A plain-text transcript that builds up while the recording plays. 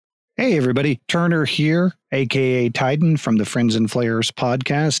Hey everybody, Turner here, aka Titan from the Friends and Flayers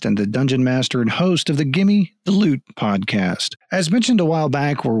podcast and the Dungeon Master and host of the Gimme the Loot podcast. As mentioned a while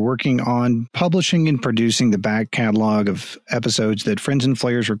back, we're working on publishing and producing the back catalog of episodes that Friends and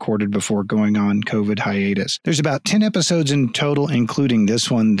Flayers recorded before going on COVID hiatus. There's about 10 episodes in total, including this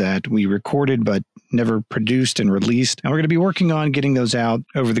one that we recorded but never produced and released, and we're going to be working on getting those out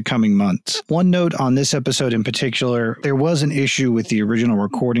over the coming months. One note on this episode in particular, there was an issue with the original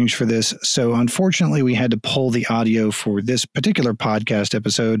recordings for this, so unfortunately we had to pull the audio for this particular podcast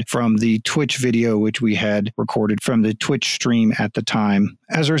episode from the Twitch video which we had recorded from the Twitch stream at the time.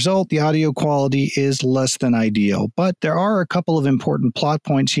 As a result, the audio quality is less than ideal, but there are a couple of important plot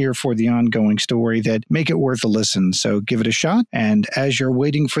points here for the ongoing story that make it worth a listen, so give it a shot. And as you're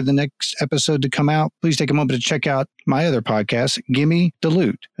waiting for the next episode to come out, please take a moment to check out my other podcast, Gimme the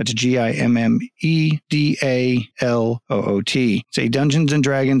Loot. That's GIMMEDALOOT. It's a Dungeons &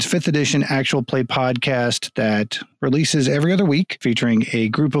 Dragons 5th edition actual play podcast that releases every other week, featuring a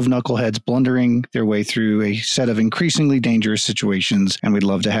group of knuckleheads blundering their way through a set of increasingly dangerous situations, and we'd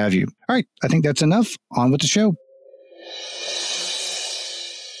love to have you. All right, I think that's enough. On with the show.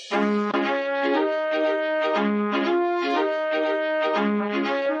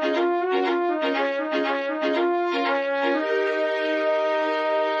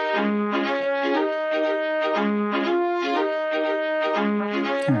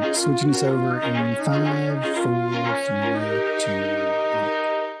 All right, switching us over in 5, 4, 3, 2, 1.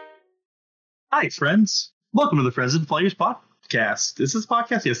 Hi, friends. Welcome to the Friends and Flayers podcast. Is this a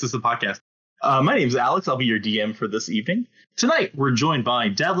podcast? Yes, this is a podcast. My name is Alex. I'll be your DM for this evening. Tonight, we're joined by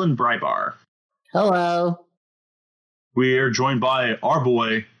Devlin Brybar. Hello. We're joined by our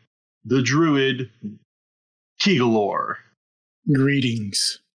boy, the druid, Kegalor.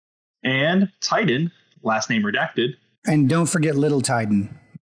 Greetings. And Titan, last name redacted. And don't forget Little Titan.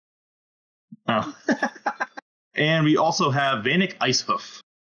 Oh. And we also have Vanek Icehoof.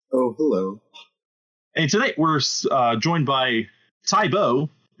 Oh, hello. And tonight we're joined by Tybo,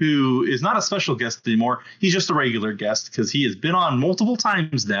 who is not a special guest anymore. He's just a regular guest because he has been on multiple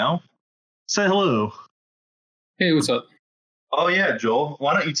times now. Say hello. Hey, what's up? Oh, yeah, Joel.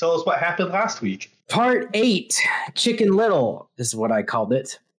 Why don't you tell us what happened last week? Part 8, Chicken Little, is what I called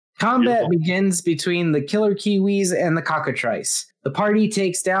it. Combat begins between the killer kiwis and the cockatrice. The party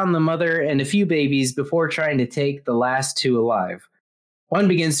takes down the mother and a few babies before trying to take the last two alive. One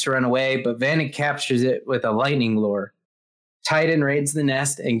begins to run away, but Vanek captures it with a lightning lure. Titan raids the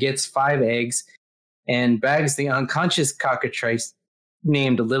nest and gets 5 eggs and bags the unconscious cockatrice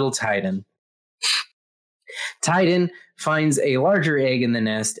named Little Titan. Titan finds a larger egg in the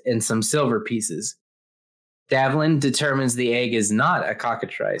nest and some silver pieces. Devlin determines the egg is not a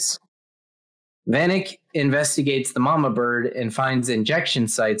cockatrice. Vanek investigates the mama bird and finds injection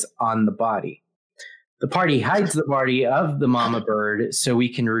sites on the body. The party hides the body of the mama bird so we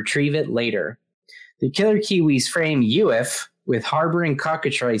can retrieve it later. The killer kiwis frame UF with harboring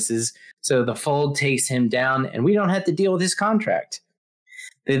cockatrices so the fold takes him down and we don't have to deal with his contract.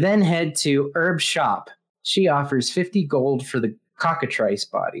 They then head to Herb's shop. She offers 50 gold for the cockatrice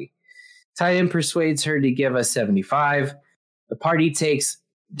body. Titan persuades her to give us 75. The party takes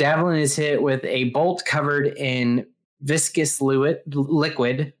Devlin is hit with a bolt covered in viscous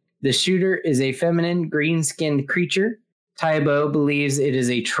liquid. The shooter is a feminine green-skinned creature. Tybo believes it is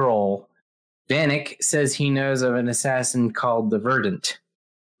a troll. Vanek says he knows of an assassin called the Verdant.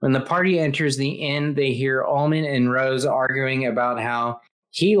 When the party enters the inn, they hear Ullman and Rose arguing about how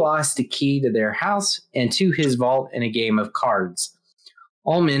he lost a key to their house and to his vault in a game of cards.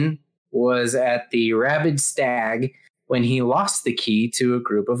 Ullman was at the Rabid Stag when he lost the key to a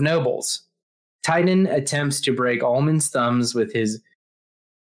group of nobles. Titan attempts to break Ullman's thumbs with his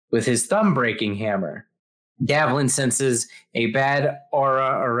thumb-breaking hammer. Devlin senses a bad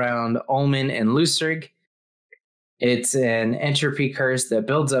aura around Ullman and Lusrig. It's an entropy curse that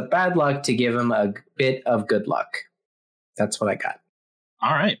builds up bad luck to give him a bit of good luck. That's what I got.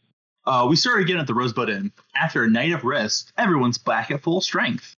 All right. We started again at the Rosebud Inn. After a night of rest, everyone's back at full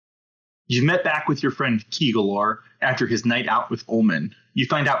strength. You've met back with your friend Kegalor after his night out with Ullman. You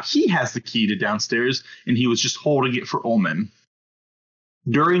find out he has the key to downstairs, and he was just holding it for Ullman.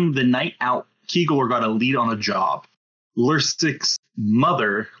 During the night out, Kegalor got a lead on a job. Lursic's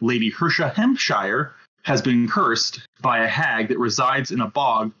mother, Lady Hersha Hampshire, has been cursed by a hag that resides in a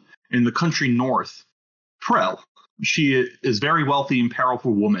bog in the country north. Prel. She is a very wealthy and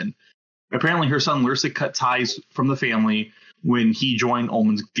powerful woman. Apparently her son Lursic cut ties from the family when he joined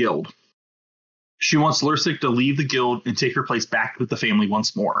Ullman's guild. She wants Lursic to leave the guild and take her place back with the family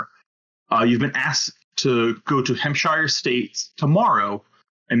once more. You've been asked to go to Hampshire Estates tomorrow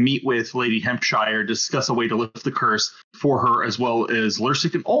and meet with Lady Hampshire, discuss a way to lift the curse for her, as well as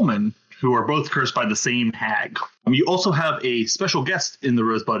Lursic and Ullman, who are both cursed by the same hag. You also have a special guest in the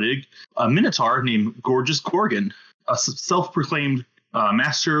Rosebud Inn, a Minotaur named Gorgeous Gorgon, a self-proclaimed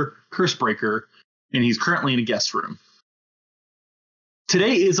master curse breaker, and he's currently in a guest room.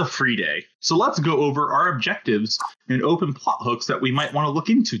 Today is a free day, so let's go over our objectives and open plot hooks that we might want to look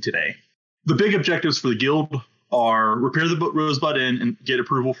into today. The big objectives for the guild are repair the Rosebud Inn and get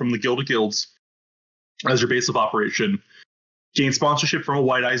approval from the Guild of Guilds as your base of operation, gain sponsorship from a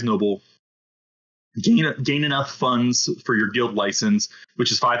White Eyes Noble, gain enough funds for your guild license, which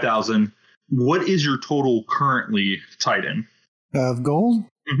is 5,000. What is your total currently tied in? Of gold?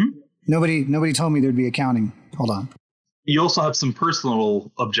 Mm-hmm. Nobody told me there'd be accounting. Hold on. You also have some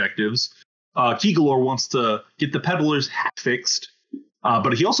personal objectives. Keegalore wants to get the peddler's hat fixed,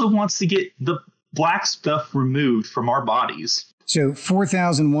 but he also wants to get the black stuff removed from our bodies. So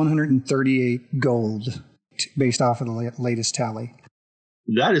 4,138 gold based off of the latest tally.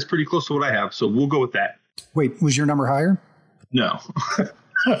 That is pretty close to what I have, so we'll go with that. Wait, was your number higher? No.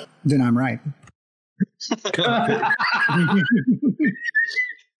 Then I'm right.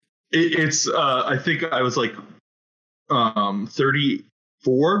 It's I think I was like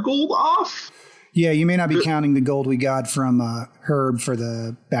 34 gold off. Yeah, you may not be counting the gold we got from Herb for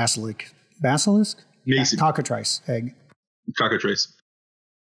the basilisk. Mason. Cockatrice egg. Cockatrice.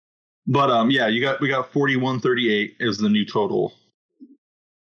 But yeah, we got 4138 is the new total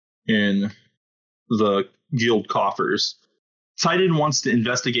in the guild coffers. Tidin wants to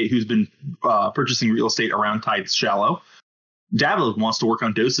investigate who's been purchasing real estate around Tide's Shallow. Davlin wants to work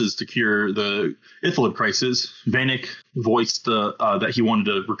on doses to cure the Ithalib crisis. Vanek voiced that he wanted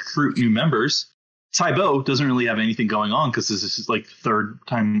to recruit new members. Tybo doesn't really have anything going on because this is like third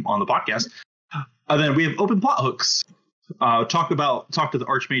time on the podcast. And then we have open plot hooks. Talk to the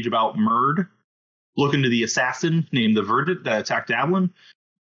Archmage about Murd. Look into the assassin named the Verdant that attacked Davlin.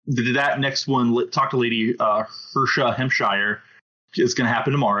 That next one, talk to Lady Hersha Hampshire. It's going to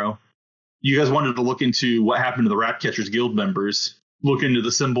happen tomorrow. You guys wanted to look into what happened to the Ratcatchers Guild members, look into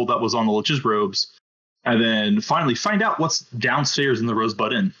the symbol that was on the Lich's robes, and then finally find out what's downstairs in the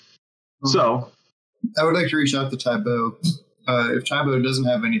Rosebud Inn. So, I would like to reach out to Tybo. If Tybo doesn't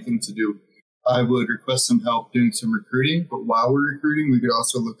have anything to do, I would request some help doing some recruiting. But while we're recruiting, we could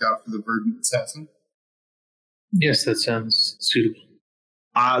also look out for the Verdant Assassin. Yes, that sounds suitable.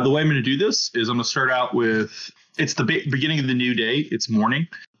 The way I'm going to do this is I'm going to start out with, it's the beginning of the new day. It's morning.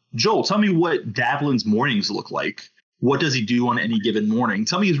 Joel, tell me what Davlin's mornings look like. What does he do on any given morning?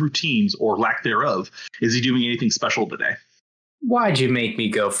 Tell me his routines or lack thereof. Is he doing anything special today? Why'd you make me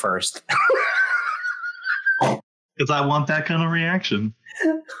go first? Because I want that kind of reaction.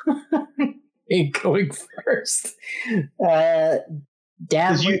 Going first.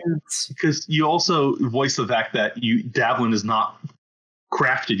 Because you also voice the fact that Davlin is not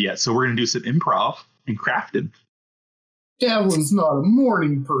crafted yet. So we're going to do some improv and crafted. Davlin's not a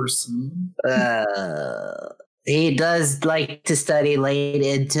morning person. He does like to study late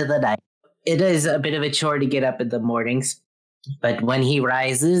into the night. It is a bit of a chore to get up in the mornings, but when he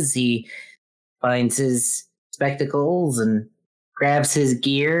rises, he finds his spectacles and grabs his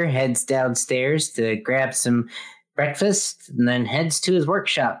gear, heads downstairs to grab some breakfast, and then heads to his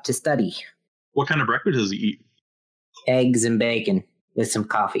workshop to study. What kind of breakfast does he eat? Eggs and bacon with some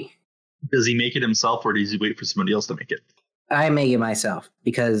coffee. Does he make it himself, or does he wait for somebody else to make it? I make it myself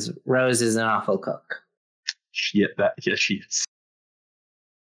because Rose is an awful cook. Yes, she is.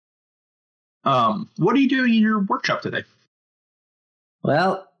 What are you doing in your workshop today?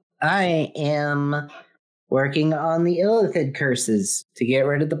 Well, I am working on the Illithid curses to get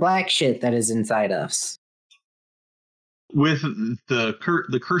rid of the black shit that is inside us. With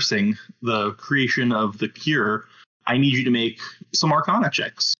the cursing, the creation of the cure, I need you to make some Arcana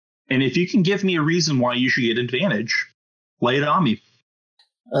checks. And if you can give me a reason why you should get advantage, lay it on me.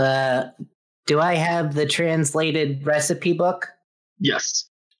 Do I have the translated recipe book? Yes.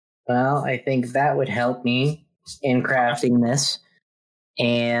 Well, I think that would help me in crafting this.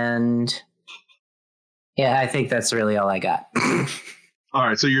 And yeah, I think that's really all I got. All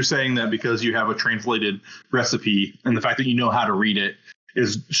right. So you're saying that because you have a translated recipe and the fact that you know how to read it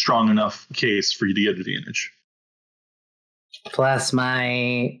is strong enough case for you to get advantage. Plus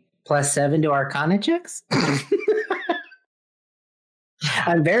my +7 to Arcana checks?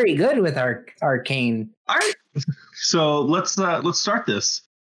 I'm very good with arcane. All right. So let's start this.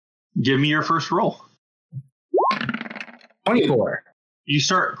 Give me your first roll. 24. You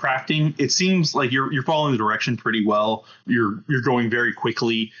start crafting. It seems like you're following the direction pretty well. You're going very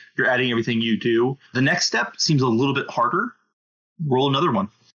quickly. You're adding everything you do. The next step seems a little bit harder. Roll another one.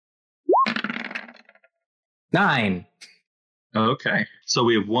 9. Okay. So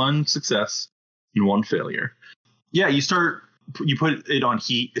we have 1 success and 1 failure. Yeah, you put it on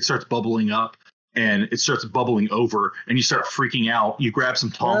heat, it starts bubbling up, and it starts bubbling over, and you start freaking out. You grab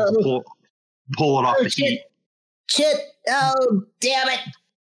some tongs and pull it off the heat. Shit! Oh, damn it!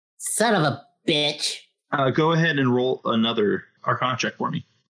 Son of a bitch. Go ahead and roll another Arcana check for me.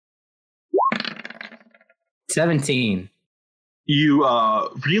 17. You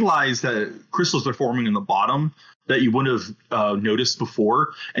realize that crystals are forming in the bottom that you wouldn't have noticed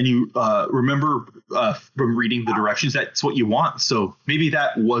before, and you remember from reading the directions that's what you want. So maybe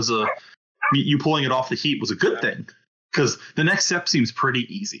that was you pulling it off the heat was a good thing, because the next step seems pretty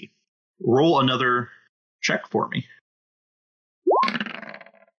easy. Roll another check for me.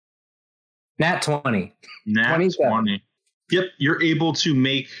 Nat 20. Nat 20. Yep, you're able to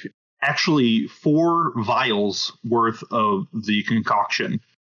make actually 4 vials worth of the concoction.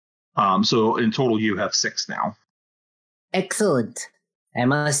 So in total, you have 6 now. Excellent. I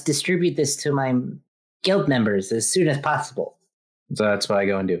must distribute this to my guild members as soon as possible. So that's what I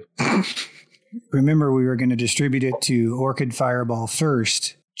go and do. Remember, we were going to distribute it to Orchid Fireball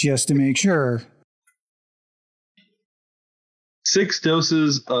first, just to make sure. 6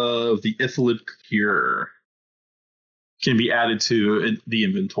 doses of the Ithilid Cure can be added to the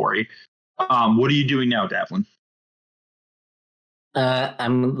inventory. What are you doing now, Davlin?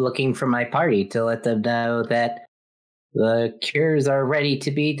 I'm looking for my party to let them know that the cures are ready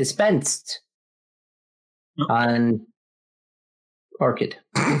to be dispensed on Orchid.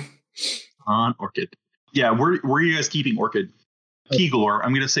 On Orchid. Yeah, where are you guys keeping Orchid? Keegalor,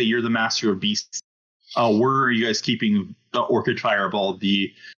 I'm going to say you're the master of beasts. Where are you guys keeping the Orchid Fireball,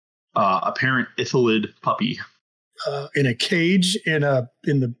 the apparent Ithilid puppy? In a cage in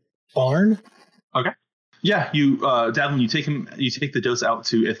the barn. Okay. Yeah, you Davlin, you take the dose out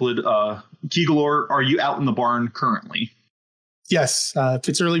to Ithilid. Keegalor, are you out in the barn currently? Yes. If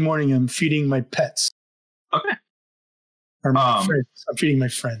it's early morning, I'm feeding my pets. Okay. Or my friends. I'm feeding my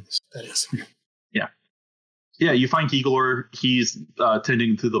friends, that is. Yeah. Yeah, you find Keegalor. He's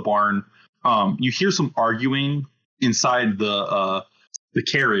tending to the barn. You hear some arguing inside the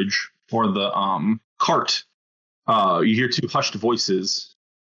carriage or the cart. You hear 2 hushed voices.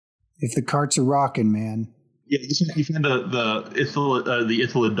 If the carts are rocking, man. Yeah, you find the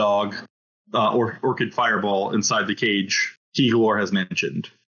Ithilid dog, or Orchid Fireball inside the cage. Keegalor has mentioned.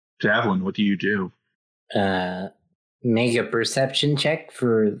 Davlin, what do you do? Make a perception check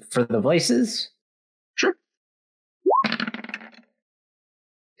for the voices. Sure.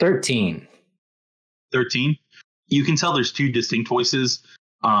 13. 13. You can tell there's 2 distinct voices.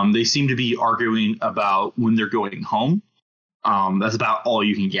 They seem to be arguing about when they're going home. That's about all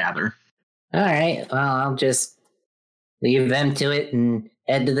you can gather. All right. Well, I'll just leave them to it and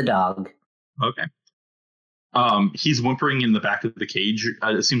head to the dog. Okay. He's whimpering in the back of the cage.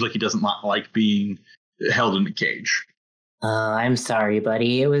 It seems like he doesn't like being held in a cage. I'm sorry,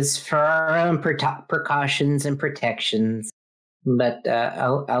 buddy. It was for our own precautions and protections. But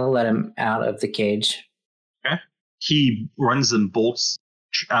I'll let him out of the cage. Okay. He runs and bolts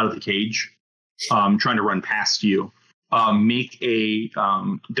out of the cage, trying to run past you. Make a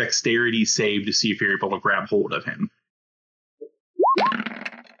dexterity save to see if you're able to grab hold of him.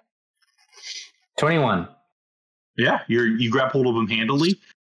 21. Yeah, you grab hold of him handily.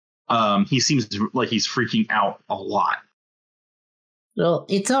 He seems like he's freaking out a lot. Well,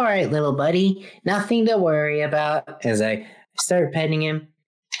 it's all right, little buddy. Nothing to worry about. As I start petting him,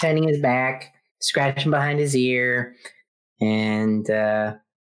 petting his back, scratching behind his ear, and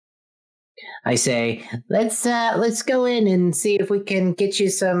I say, "Let's go in and see if we can get you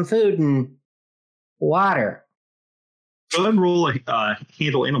some food and water." Go ahead and roll a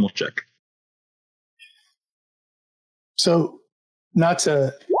handle animal check. So, not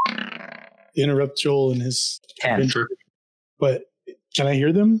to interrupt Joel and his 10. adventure, but can I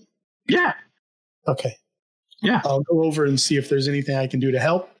hear them? Yeah. Okay. Yeah. I'll go over and see if there's anything I can do to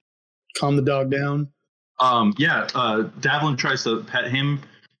help calm the dog down. Davlin tries to pet him.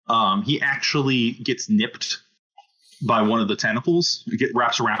 He actually gets nipped by one of the tentacles. It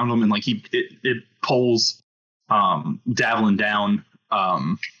wraps around him, and like it pulls Davlin down.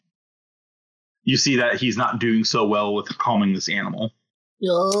 You see that he's not doing so well with calming this animal.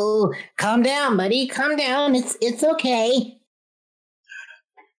 Oh, calm down, buddy. Calm down. It's okay.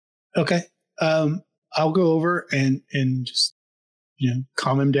 Okay. I'll go over and just,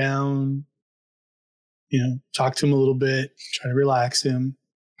 calm him down, talk to him a little bit, try to relax him.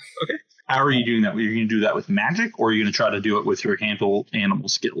 Okay. How are you doing that? Are you going to do that with magic, or are you going to try to do it with your handle animal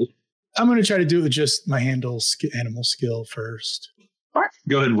skill? I'm going to try to do it with just my animal skill first. All right,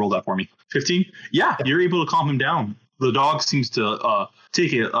 go ahead and roll that for me. 15? Yeah, you're able to calm him down. The dog seems to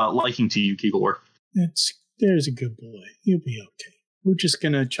take a liking to you, Keeglor. There's a good boy. You'll be okay. We're just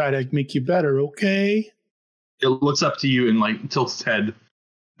going to try to make you better, okay? It looks up to you and like tilts its head,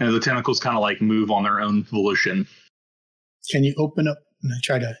 and the tentacles kind of like move on their own volition. Can you open up? And I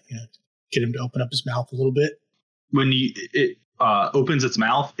try to, get him to open up his mouth a little bit. When it opens its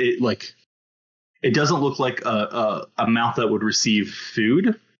mouth, it doesn't look like a mouth that would receive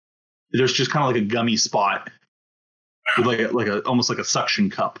food. There's just kind of like a gummy spot with like a almost like a suction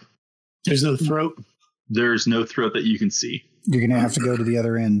cup. There's no throat. There's no throat that you can see. You're going to have to go to the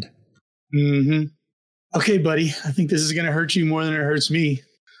other end. Mm-hmm. Okay, buddy. I think this is going to hurt you more than it hurts me.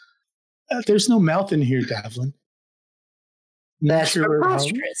 There's no mouth in here, Davlin. That's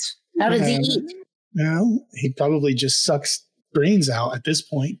preposterous. How does he eat? No, he probably just sucks brains out at this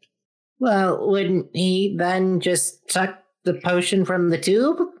point. Well, wouldn't he then just suck the potion from the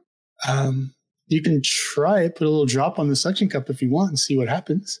tube? You can try it. Put a little drop on the suction cup if you want and see what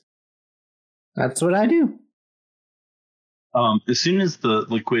happens. That's what I do. As soon as the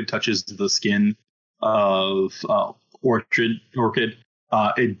liquid touches the skin of Orchid,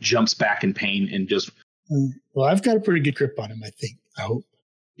 it jumps back in pain and just. Well, I've got a pretty good grip on him, I think. I hope.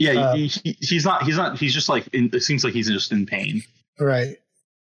 Yeah, he's not. He's just like. It seems like he's just in pain. Right.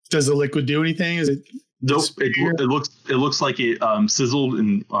 Does the liquid do anything? Is it? Nope. It looks like it sizzled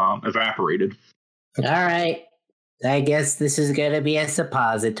and evaporated. Okay. All right. I guess this is going to be a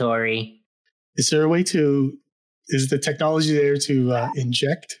suppository. Is there a way to? Is the technology there to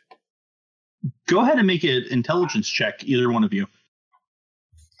inject? Go ahead and make an intelligence check, either one of you.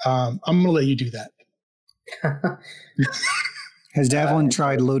 I'm going to let you do that. Has Davlin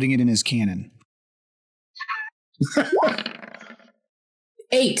tried loading it in his cannon?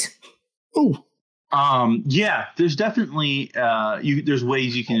 8. Ooh. Yeah, there's definitely there's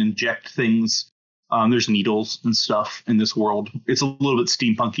ways you can inject things. There's needles and stuff in this world. It's a little bit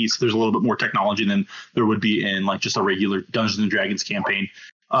steampunky, so there's a little bit more technology than there would be in like just a regular Dungeons and Dragons campaign.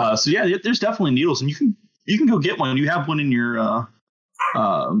 So yeah, there's definitely needles, and you can go get one. You have one in your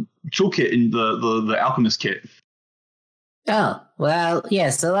toolkit in the alchemist kit. Oh, well,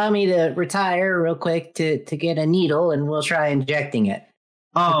 yes. Allow me to retire real quick to get a needle, and we'll try injecting it.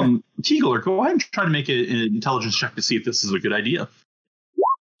 Keegler, go ahead and try to make an intelligence check to see if this is a good idea.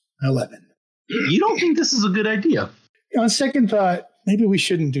 11. You don't think this is a good idea? On second thought, maybe we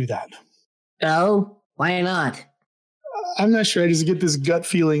shouldn't do that. Oh, why not? I'm not sure. I just get this gut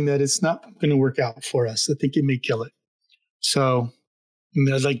feeling that it's not going to work out for us. I think it may kill it. So,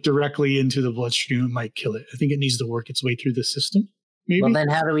 like directly into the bloodstream, it might kill it. I think it needs to work its way through the system. Maybe. Well, then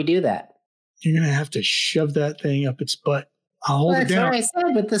how do we do that? You're going to have to shove that thing up its butt. I'll hold it down. That's what I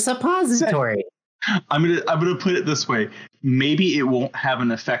said with the suppository. I'm gonna put it this way. Maybe it won't have an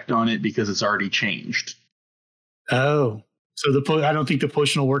effect on it because it's already changed. Oh, so I don't think the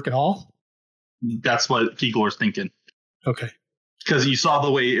potion will work at all? That's what Keegler's thinking. Okay. Because you saw the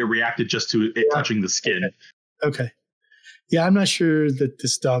way it reacted just to it touching the skin. Okay. Yeah, I'm not sure that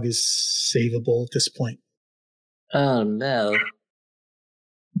this dog is savable at this point. Oh, no.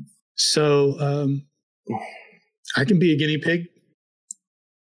 So, I can be a guinea pig.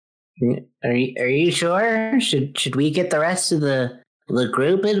 Are you sure? Should we get the rest of the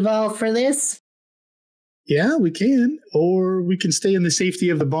group involved for this? Yeah, we can. Or we can stay in the safety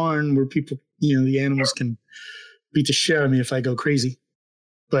of the barn where people, the animals can beat the shit out of me if I go crazy.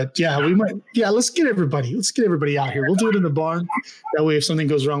 But yeah, we might. Yeah, let's get everybody out here. We'll do it in the barn. That way, if something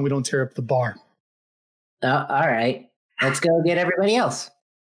goes wrong, we don't tear up the barn. All right. Let's go get everybody else.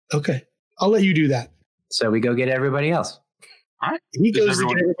 Okay. I'll let you do that. So we go get everybody else. All right. He goes to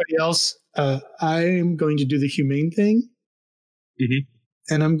get everybody else. I'm going to do the humane thing.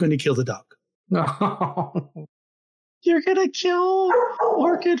 Mm-hmm. And I'm going to kill the dog. You're going to kill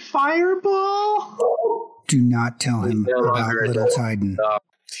Orchid Fireball? Do not tell him about Little Titan.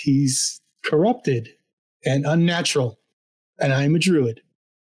 He's corrupted and unnatural. And I'm a druid.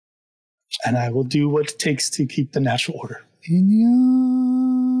 And I will do what it takes to keep the natural order. In the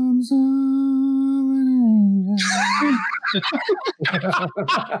arms of an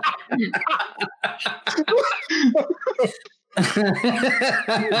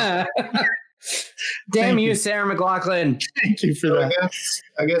Damn you, Sarah McLaughlin. Thank you for that.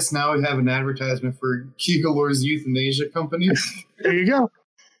 I guess now we have an advertisement for Keegler's Euthanasia Company. There you go.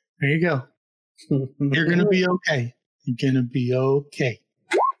 You're going to be okay. You're going to be okay.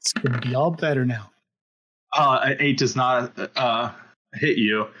 It's going to be all better now. 8 does not hit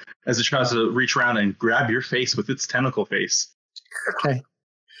you as it tries to reach around and grab your face with its tentacle face. Okay.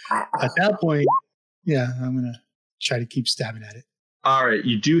 At that point, yeah, I'm going to try to keep stabbing at it. All right,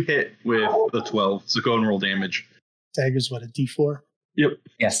 you do hit with the 12, so go and roll damage. Dagger's what, a D4? Yep,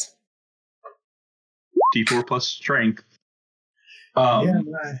 Yes. D4 plus strength. Yeah,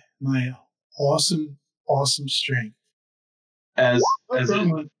 my awesome strength. As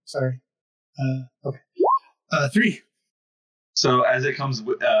Sorry. Okay. 3. So as it comes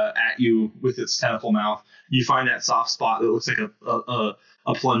at you with its tentacle mouth, you find that soft spot that looks like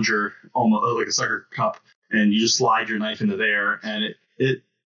a plunger, almost like a sucker cup, and you just slide your knife into there, and it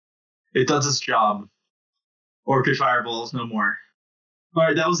does its job. Orchid fireballs, no more. All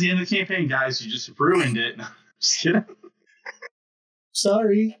right, that was the end of the campaign, guys. You just ruined it. Just kidding.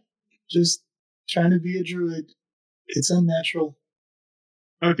 Sorry. Just trying to be a druid. It's unnatural.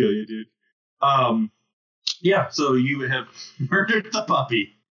 I feel you, dude. Yeah, so you have murdered the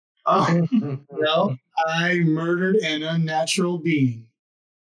puppy. No, I murdered an unnatural being.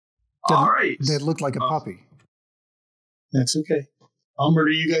 All right. That looked like a puppy. That's okay. I'll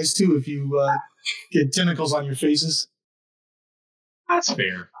murder you guys too if you get tentacles on your faces. That's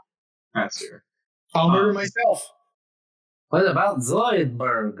fair. That's fair. I'll murder myself. What about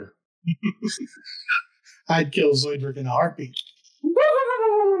Zoidberg? I'd kill Zoidberg in a heartbeat.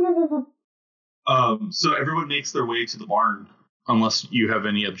 So everyone makes their way to the barn, unless you have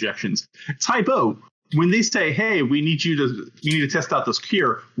any objections. Tybo, when they say, "Hey, we need to test out this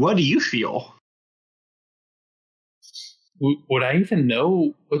cure," what do you feel? Would I even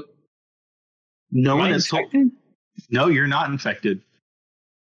know what? No Am one I has told. infected? No, you're not infected.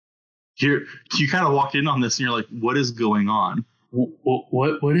 You kind of walked in on this, and you're like, "What is going on?"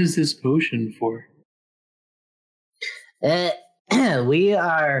 What is this potion for? We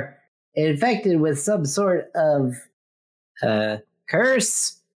are infected with some sort of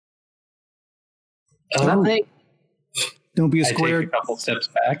curse. Nothing. Don't be a I take square. a couple steps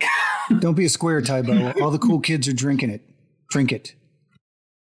back. Don't be a square, Tybo. All the cool kids are drinking it. Drink it.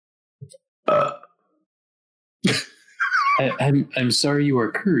 I'm sorry you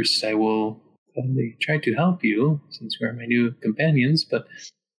are cursed. I will try to help you since you are my new companions, but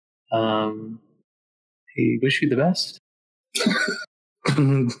I wish you the best.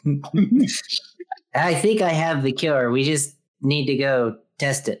 I think I have the cure. We just need to go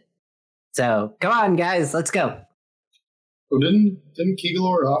test it. So come on, guys, let's go. Well, didn't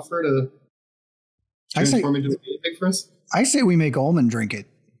Keegalor offer to transform into a guinea pig for us? I say we make Ullman drink it.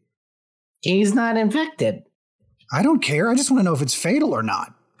 He's not infected. I don't care. I just want to know if it's fatal or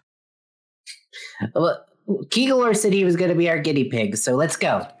not. Well, Keegalor said he was going to be our guinea pig, so let's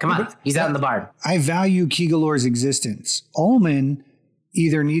go. Come on, he's out in the barn. I value Keegalor's existence. Ullman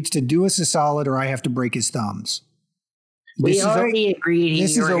either needs to do us a solid or I have to break his thumbs. We already agreed.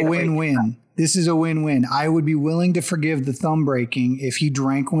 This is a win-win. This is a win-win. I would be willing to forgive the thumb breaking if he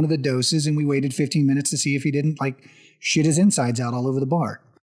drank one of the doses and we waited 15 minutes to see if he didn't shit his insides out all over the bar.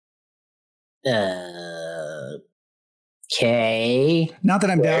 Okay. Not that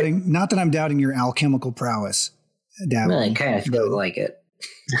I'm doubting your alchemical prowess, Davin. I kind of feel like it.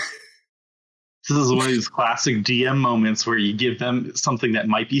 This is one of these classic DM moments where you give them something that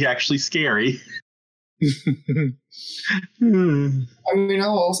might be actually scary. I mean,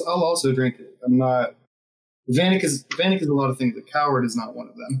 I'll also drink it. I'm not. Vanek is a lot of things. The coward is not one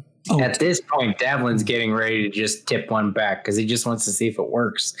of them. Oh. At this point, Davlin's getting ready to just tip one back because he just wants to see if it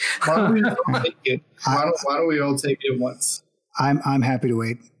works. Why don't we all take it? Why don't we all take it once? I'm happy to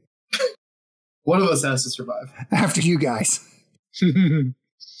wait. One of us has to survive. After you guys.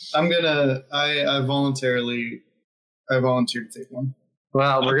 I'm gonna. I volunteer to take one.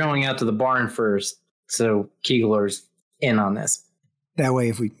 Well, we're going out to the barn first, so Keegalor's in on this. That way,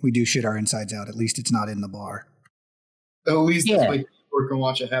 if we do shit our insides out, at least it's not in the bar. At least this way we can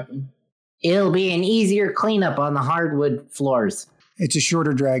watch it happen. It'll be an easier cleanup on the hardwood floors. It's a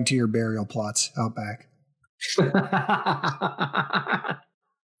shorter drag to your burial plots out back. I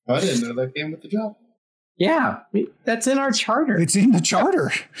didn't know that came with the job. Yeah, that's in our charter. It's in the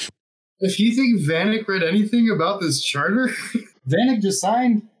charter. If you think Vanek read anything about this charter, Vanek just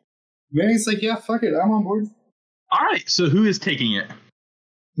signed. Vanek's like, yeah, fuck it, I'm on board. All right, so who is taking it?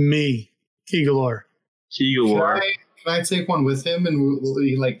 Me, Keegalor. Keegalor. Can I take one with him and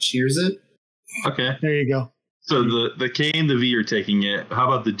he cheers it? Okay. There you go. So the K and the V are taking it. How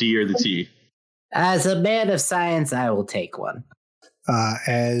about the D or the T? As a man of science, I will take one.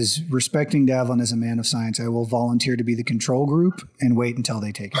 As respecting Davlin as a man of science, I will volunteer to be the control group and wait until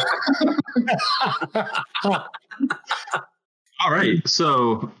they take it. All right,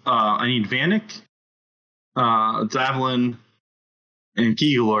 so I need Vanek, Davlin, and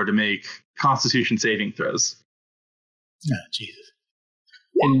Keegalor to make Constitution saving throws. Oh, Jesus.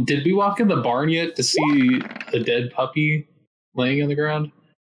 And did we walk in the barn yet to see the dead puppy? laying on the ground.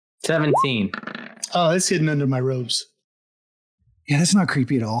 17. Oh, it's hidden under my robes. Yeah, that's not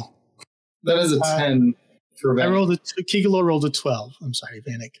creepy at all. That is a 10 for I Vanek. rolled Kigalo rolled a 12. I'm sorry,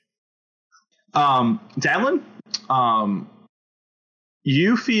 Vanek. Davlin,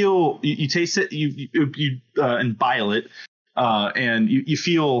 you feel you taste it, you and bile it, and you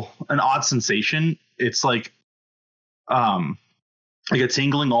feel an odd sensation. It's like a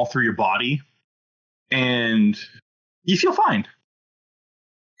tingling all through your body, and you feel fine.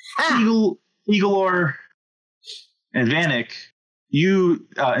 Eaglor and Vanek, you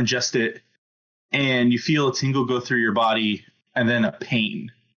ingest it, and you feel a tingle go through your body, and then a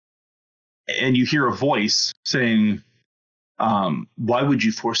pain. And you hear a voice saying, why would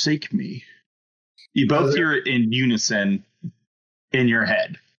you forsake me? You both hear it in unison in your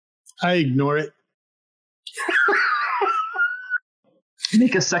head. I ignore it.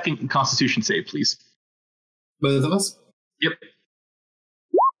 Make a second Constitution save, please. Both of us? Yep.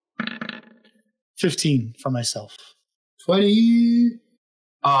 15 for myself. 20.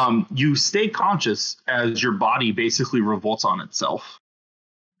 You stay conscious as your body basically revolts on itself.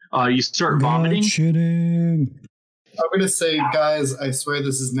 You start vomiting. Shitting. I'm going to say, guys, I swear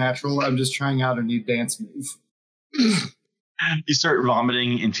this is natural. I'm just trying out a new dance move. You start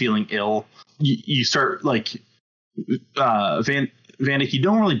vomiting and feeling ill. You start like Vanek, you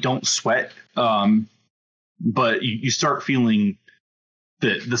don't sweat, but you start feeling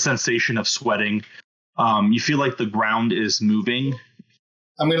the sensation of sweating. You feel like the ground is moving.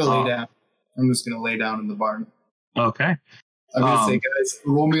 I'm going to lay down. I'm just going to lay down in the barn. Okay. I'm going to say, guys,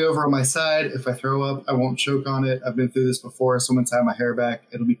 roll me over on my side. If I throw up, I won't choke on it. I've been through this before. Someone tie my hair back.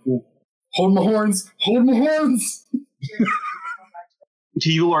 It'll be cool. Hold my horns. Hold my horns.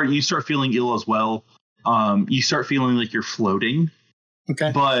 You start feeling ill as well. You start feeling like you're floating.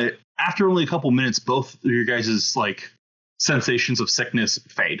 Okay. But after only a couple minutes, both of your guys' like sensations of sickness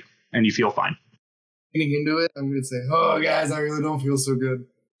fade, and you feel fine. Getting into it, I'm going to say, oh, guys, I really don't feel so good.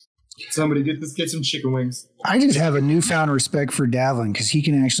 Somebody get some chicken wings. I just have a newfound respect for Davlin because he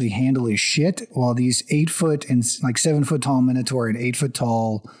can actually handle his shit, while these 8 foot and like 7 foot tall Minotaur and 8 foot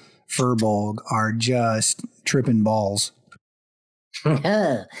tall Furbolg are just tripping balls.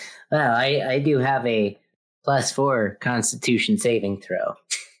 Well, I do have a +4 Constitution saving throw.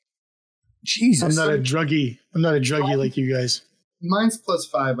 Jesus. I'm not a druggie like you guys. Mine's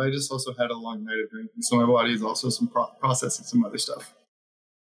 +5. I just also had a long night of drinking, so my body is also processing some other stuff.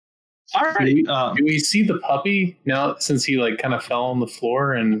 All right. Do we see the puppy now since he like kind of fell on the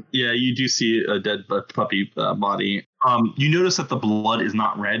floor? And Yeah, you do see a dead puppy body. You notice that the blood is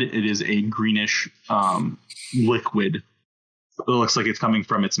not red. It is a greenish liquid. It looks like it's coming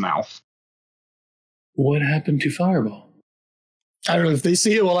from its mouth. what happened to Fireball? I don't know if they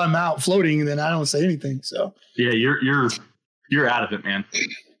see it while I'm out floating, then I don't say anything. So Yeah, you're out of it, man.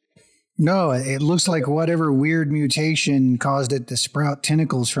 No, it looks like whatever weird mutation caused it to sprout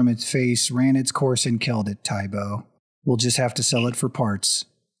tentacles from its face ran its course and killed it, Tybo. We'll just have to sell it for parts.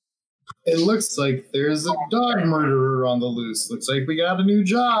 It looks like there's a dog murderer on the loose. Looks like we got a new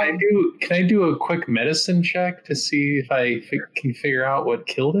job. Can I do a quick medicine check to see if I can figure out what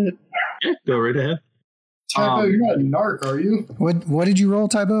killed it? Yeah, go right ahead. Typo, you're not a narc, are you? What did you roll,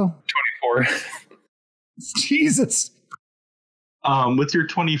 Tybo? 24. Jesus. With your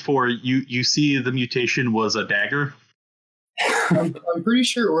 24, you see the mutation was a dagger. I'm pretty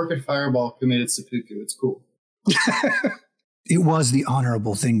sure Orchid Fireball committed seppuku. It's cool. It was the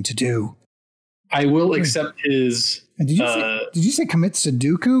honorable thing to do. I will accept his. And did you say commit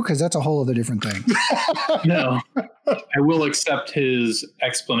Sudoku? Because that's a whole other different thing. No, I will accept his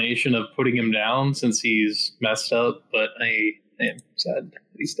explanation of putting him down since he's messed up. But I am sad that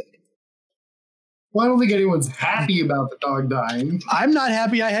he's dead. Well, I don't think anyone's happy about the dog dying. I'm not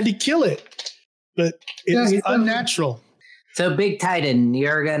happy I had to kill it, but it's he's unnatural. So, Big Titan,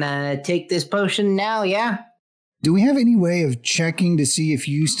 you're gonna take this potion now, yeah? Do we have any way of checking to see if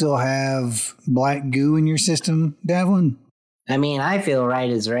you still have black goo in your system, Davlin? I mean, I feel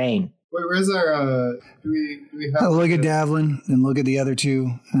right as rain. Wait, where's our? Do we have? Look at Davlin, then look at the other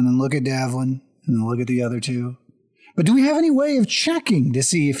two, and then look at Davlin, and then look at the other two. But do we have any way of checking to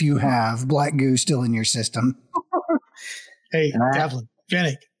see if you have black goo still in your system? Hey, Davlin,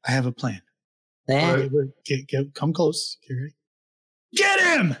 Vanek, I have a plan. Eh? Come close. Get ready. Get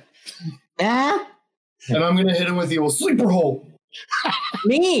him! Eh? And I'm gonna hit him with the old sleeper hole.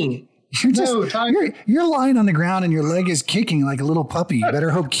 Me? You're lying on the ground and your leg is kicking like a little puppy. You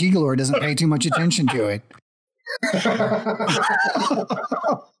better hope Keegalor doesn't pay too much attention to it.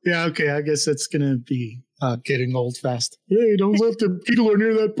 Yeah, okay. I guess that's gonna be getting old fast. Hey, don't let the Keegalor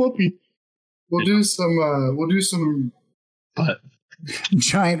near that puppy. We'll do some But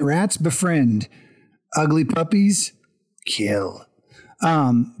Giant rats befriend. Ugly puppies kill.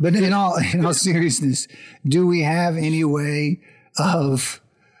 But in all seriousness, do we have any way of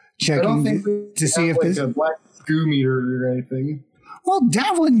checking to see if this a black goo meter or anything? Well,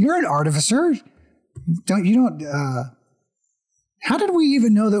 Davlin, you're an artificer. How did we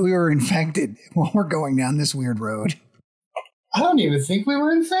even know that we were infected while we're going down this weird road? I don't even think we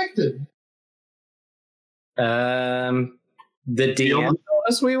were infected. The DM told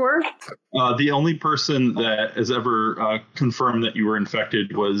us we were? The only person that has ever confirmed that you were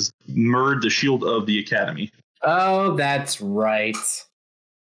infected was Murd, the Shield of the Academy. Oh, that's right.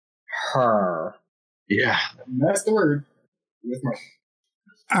 Her. Yeah. That's the word. With Mark.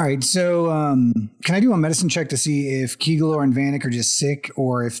 All right, so can I do a medicine check to see if Keegalor and Vanek are just sick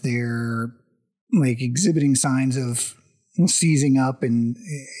or if they're like exhibiting signs of seizing up? And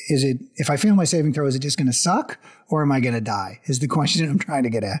is it, if I fail my saving throw, is it just going to suck or am I going to die? Is the question I'm trying to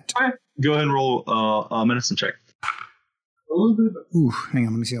get at. All right. Go ahead and roll a medicine check. Ooh, hang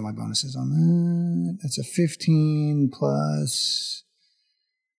on, let me see what my bonus is on that. That's a 15 plus.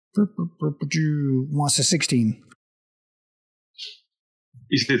 Wants a 16.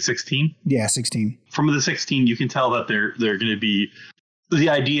 You said 16? Yeah, 16. From the 16, you can tell that they're going to be the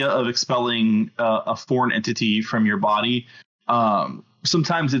idea of expelling a foreign entity from your body.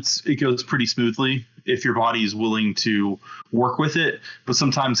 Sometimes it goes pretty smoothly if your body is willing to work with it, but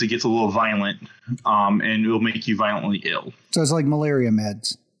sometimes it gets a little violent, and it will make you violently ill. So it's like malaria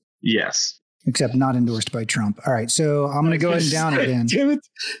meds. Yes. Except not endorsed by Trump. All right, so I'm going to go ahead and down it then. Damn it.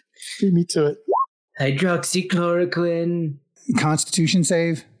 Beat me to it. Hydroxychloroquine. Constitution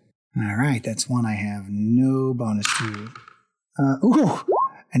save. All right, that's one I have no bonus to.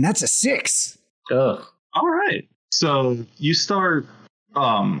 And that's a 6. Ugh. All right. So you start,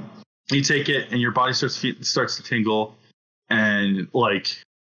 you take it and your body starts to tingle, and like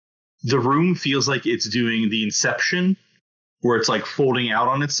the room feels like it's doing the Inception, where it's like folding out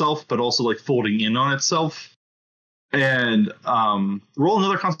on itself, but also like folding in on itself. And roll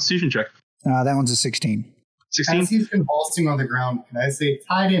another Constitution check. That one's a 16. 16? As he's convulsing on the ground, can I say,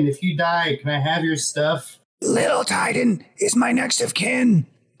 Titan, if you die, can I have your stuff? Little Titan is my next of kin.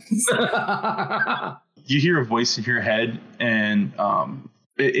 You hear a voice in your head, and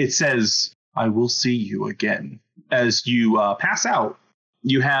it says, "I will see you again." As you pass out,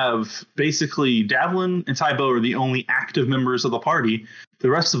 you have basically Davlin and Tybo are the only active members of the party. The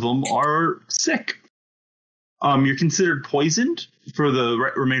rest of them are sick. You're considered poisoned for the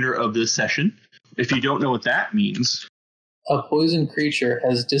remainder of this session. If you don't know what that means. A poison creature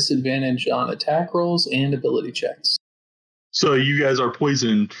has disadvantage on attack rolls and ability checks. So you guys are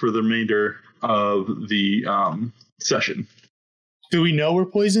poisoned for the remainder of the session. Do we know we're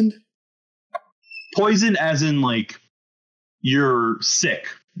poisoned? Poison as in like you're sick,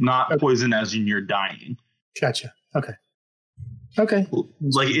 not poison as in you're dying. Gotcha. Okay. Okay.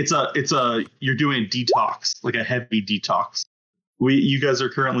 Like it's a you're doing a detox, like a heavy detox. You guys are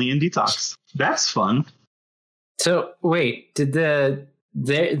currently in detox. That's fun. So wait, did they're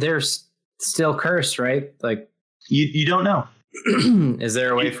still cursed, right? Like you don't know. Is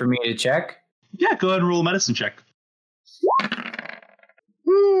there a way for me to check? Yeah, go ahead and roll a medicine check.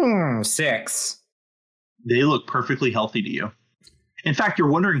 6. They look perfectly healthy to you. In fact,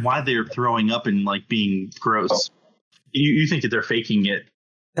 you're wondering why they're throwing up and like being gross. You think that they're faking it.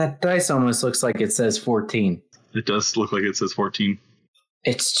 That dice almost looks like it says 14. It does look like it says 14.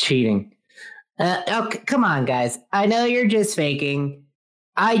 It's cheating. Come on, guys. I know you're just faking.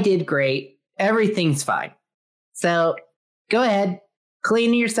 I did great. Everything's fine. So go ahead,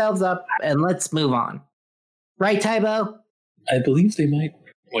 clean yourselves up, and let's move on. Right, Tybo? I believe they might.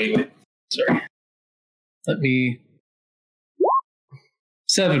 Wait. Sorry. Let me.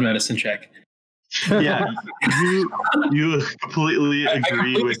 7 medicine check. Yeah, you completely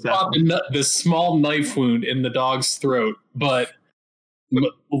agree with that. The small knife wound in the dog's throat, but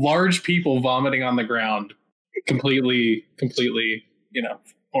large people vomiting on the ground, completely,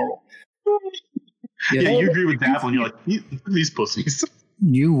 normal. Yeah, you agree with that when you're like, these pussies.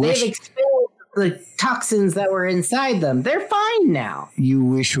 You wish They've expelled the toxins that were inside them. They're fine now. You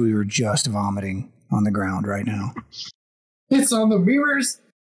wish we were just vomiting on the ground right now. It's on the mirrors.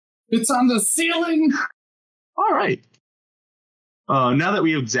 It's on the ceiling. All right. Now that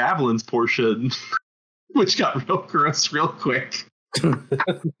we have Davlin's portion, which got real gross real quick. To be fair,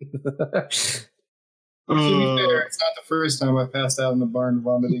 it's not the first time I passed out in the barn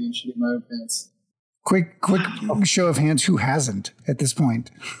vomiting and shitting my own pants. Quick show of hands. Who hasn't at this point?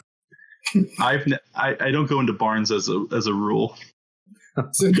 I don't go into barns as a rule.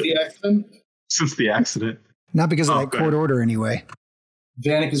 Since the accident? Since the accident. Not because of Oh, that go court ahead. order, anyway.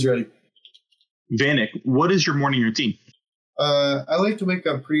 Vanek is ready. Vanek, what is your morning routine? I like to wake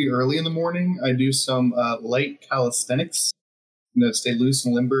up pretty early in the morning. I do some light calisthenics, stay loose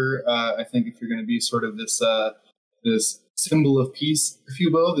and limber. I think if you're going to be sort of this symbol of peace, if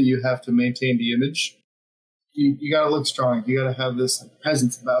you will, that you have to maintain the image. You got to look strong. You got to have this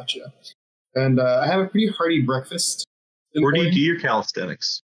presence about you. And I have a pretty hearty breakfast. Where do you do your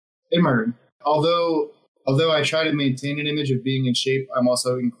calisthenics? In my room. Although I try to maintain an image of being in shape, I'm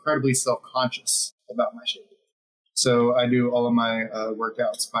also incredibly self-conscious about my shape. So I do all of my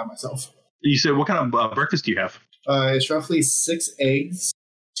workouts by myself. You said, what kind of breakfast do you have? It's roughly 6 eggs,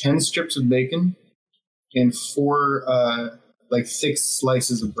 10 strips of bacon, and 4 thick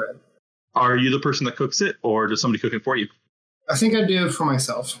slices of bread. Are you the person that cooks it, or does somebody cook it for you? I think I do it for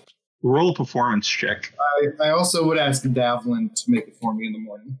myself. Roll a performance check. I also would ask Davlin to make it for me in the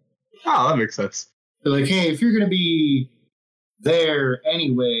morning. Oh, that makes sense. They're like, hey, if you're going to be there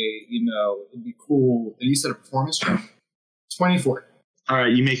anyway, it'd be cool. And you said a performance check? 24. All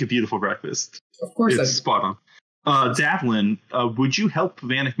right, you make a beautiful breakfast. Of course I It's do. spot on. Davlin, would you help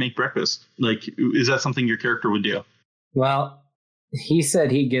Vanek make breakfast? Like, is that something your character would do? Well, he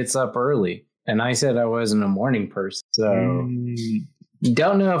said he gets up early, and I said I wasn't a morning person. So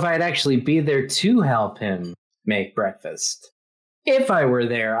don't know if I'd actually be there to help him make breakfast. If I were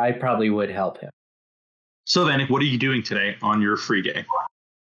there, I probably would help him. So, Vanek, what are you doing today on your free day?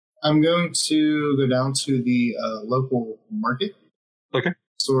 I'm going to go down to the local market. Okay.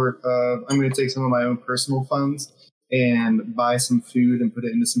 I'm going to take some of my own personal funds and buy some food and put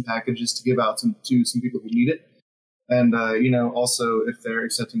it into some packages to give out to some people who need it. And, also if they're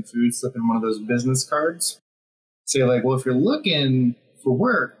accepting food, slip in one of those business cards. Say like, well, if you're looking for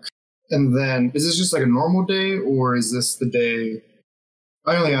work, and then is this just like a normal day, or is this the day?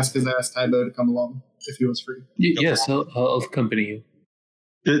 I only ask because I asked Tybo to come along if he was free. Yes, I'll accompany you.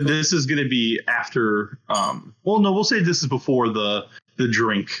 This is going to be after. We'll say this is before the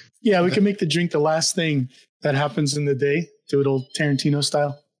drink. Yeah, we can make the drink the last thing that happens in the day. Do it old Tarantino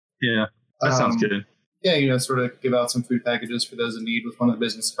style. Yeah, that sounds good. Yeah, sort of give out some food packages for those in need with one of the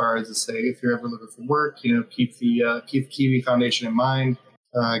business cards and say, if you're ever looking for work, keep the Kiwi Foundation in mind.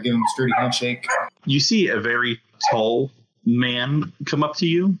 Give them a sturdy handshake. You see a very tall man come up to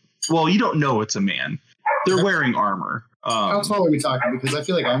you. Well, you don't know it's a man. They're wearing armor. How tall are we talking? Because I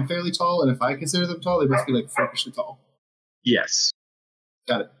feel like I'm fairly tall, and if I consider them tall, they must be like freakishly tall. Yes.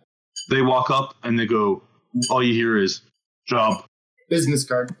 Got it. They walk up and they go, all you hear is, job, Business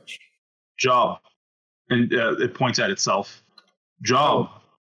card. job. And it points at itself. Job.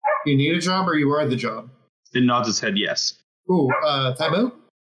 You need a job, or you are the job? It nods its head yes. Ooh, Tybo?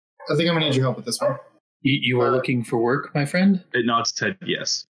 I think I'm going to need your help with this one. You are looking for work, my friend? It nods its head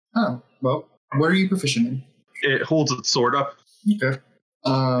yes. Oh, well, what are you proficient in? It holds its sword up. Okay.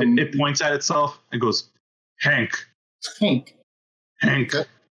 It points at itself and goes, Hank. Hank. Hank. Okay.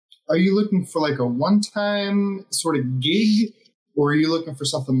 Are you looking for like a one-time sort of gig, or are you looking for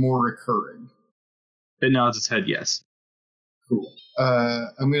something more recurring? It nods its head yes. Cool.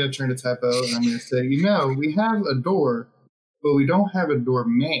 I'm going to turn to Typo and I'm going to say, we have a door, but we don't have a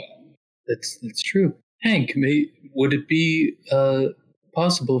doorman. That's true. Hank, would it be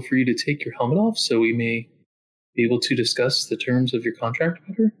possible for you to take your helmet off so we may be able to discuss the terms of your contract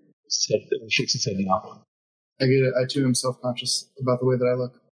better? Shakes its head no. I get it. I too am self-conscious about the way that I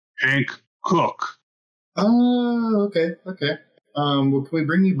look. Hank, cook. Oh, okay. Well, can we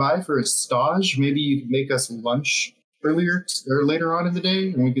bring you by for a stage? Maybe you could make us lunch earlier or later on in the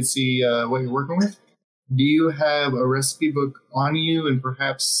day, and we could see what you're working with. Do you have a recipe book on you, and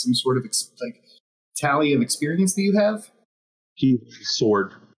perhaps some sort of tally of experience that you have?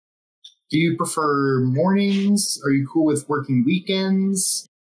 Sword. Do you prefer mornings? Are you cool with working weekends?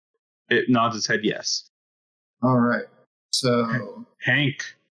 It nods its head yes. All right. So Hank,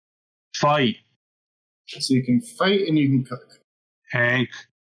 fight. you can fight and you can cook. Hank,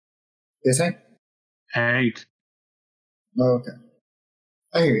 Yes, Hank? Hank. Oh, okay.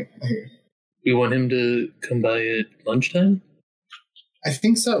 I hear you. We want him to come by at lunchtime? I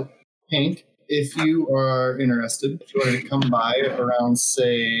think so. Hank, if you are interested, if you want to come by around,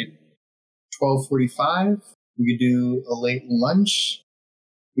 say, 12:45, we could do a late lunch.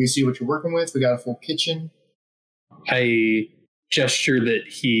 We can see what you're working with. We got a full kitchen. I gesture that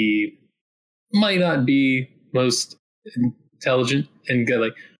he might not be most intelligent and go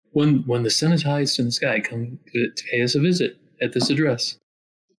like, when the sun is highest in the sky, come to pay us a visit at this address.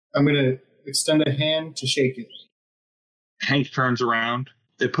 I'm going to extend a hand to shake it. Hank turns around.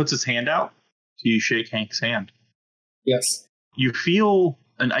 It puts its hand out. So you shake Hank's hand. Yes. You feel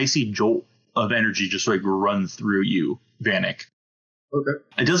an icy jolt of energy just like run through you, Vanek. Okay.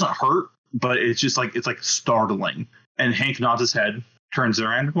 It doesn't hurt, but it's just like it's like startling. And Hank nods his head, turns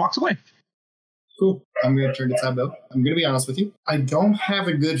around, and walks away. Cool. I'm going to turn to Tybo. I'm going to be honest with you. I don't have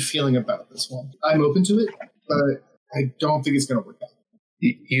a good feeling about this one. I'm open to it, but I don't think it's going to work out.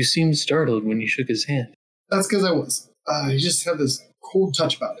 You seemed startled when you shook his hand. That's because I was. He just had this cold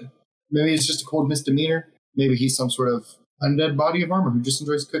touch about it. Maybe it's just a cold misdemeanor. Maybe he's some sort of undead body of armor who just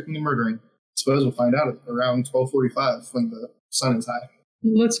enjoys cooking and murdering. I suppose we'll find out at around 12:45 when the sun is high.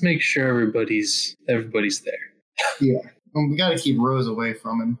 Let's make sure everybody's there. Yeah. We got to keep Rose away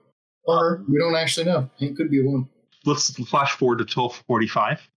from him. Or we don't actually know. It could be a woman. Let's flash forward to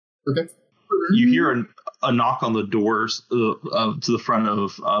 12:45. Okay. You hear a knock on the doors to the front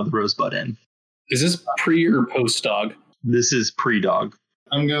of the Rosebud Inn. Is this pre or post dog? This is pre-dog.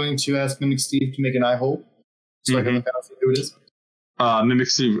 I'm going to ask Mimic Steve to make an eye hole so I can look out and see who it is. Mimic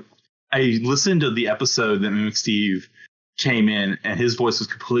Steve, I listened to the episode that Mimic Steve came in, and his voice was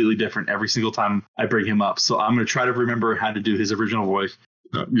completely different every single time I bring him up. So I'm going to try to remember how to do his original voice.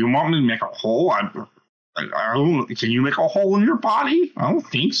 You want me to make a hole? Can you make a hole in your body? I don't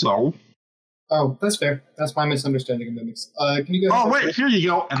think so. Oh, that's fair. That's my misunderstanding of Mimics. Can you go? Oh, wait, here you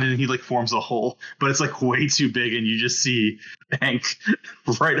go. And then he like forms a hole, but it's like way too big, and you just see Hank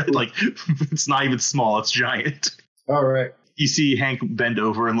right like it's not even small, it's giant. All right. You see Hank bend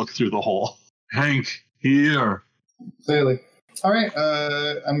over and look through the hole. Hank, here. Clearly. All right.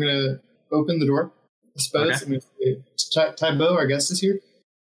 I'm gonna open the door. I suppose. Okay. I'm gonna say, Tybo, our guest is here.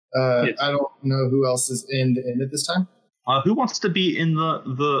 Yes. I don't know who else is in the inn at this time. Who wants to be in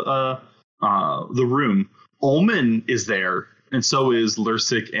the room? Ullman is there, and so is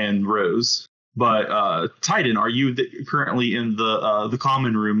Lursic and Rose. But Titan, are you currently in the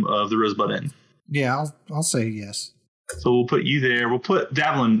common room of the Rosebud Inn? Yeah, I'll say yes. So we'll put you there. We'll put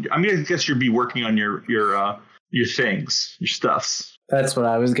Davlin. I mean, I guess you'll be working on your things, your stuffs. That's what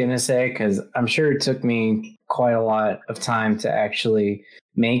I was going to say, because I'm sure it took me quite a lot of time to actually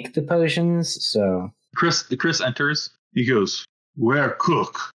make the potions. So Chris enters. He goes, "Where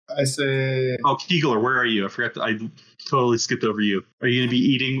cook?" I say, "Oh, Keegler, where are you?" I forgot. I totally skipped over you. Are you going to be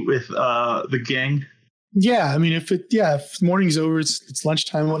eating with the gang? Yeah, I mean, if morning's over, it's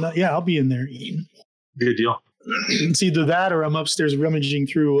lunchtime and whatnot. Yeah, I'll be in there eating. Good deal. It's either that or I'm upstairs rummaging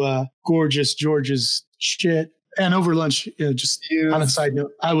through gorgeous George's shit. And over lunch, just on a side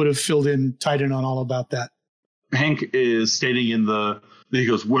note, I would have filled in Titan on all about that. Hank is standing he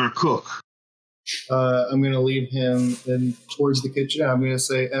goes, "Where cook?" I'm going to lead him in towards the kitchen. I'm going to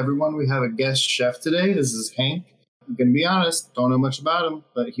say, everyone, we have a guest chef today. This is Hank. I'm going to be honest, don't know much about him,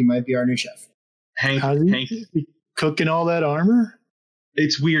 but he might be our new chef. Hank, cooking all that armor?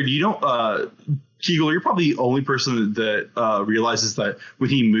 It's weird. You don't, Keegler, you're probably the only person that realizes that when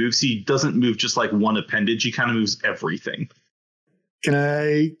he moves, he doesn't move just like one appendage. He kind of moves everything. Can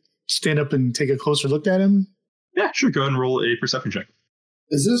I stand up and take a closer look at him? Yeah, sure. Go ahead and roll a perception check.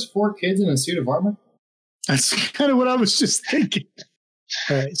 Is this 4 kids in a suit of armor? That's kind of what I was just thinking.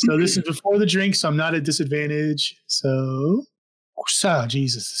 All right, so this is before the drink, so I'm not at disadvantage. So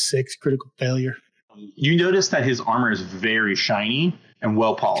Jesus, 6, critical failure. You notice that his armor is very shiny and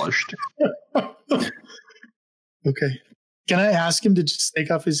well polished. Okay. Can I ask him to just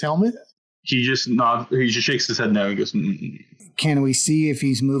take off his helmet? He just nods. He just shakes his head no and goes, "Mm-mm." Can we see if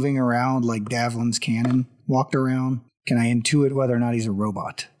he's moving around like Davlin's cannon walked around? Can I intuit whether or not he's a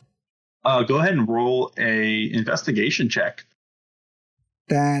robot? Go ahead and roll a investigation check.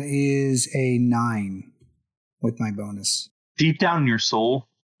 That is a 9 with my bonus. Deep down in your soul,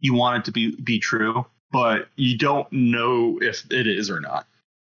 you want it to be true, but you don't know if it is or not.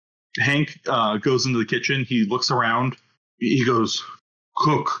 Hank goes into the kitchen. He looks around. He goes,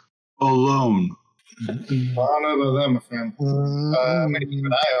 "Cook alone." I don't know about that, my friend. I'm going to keep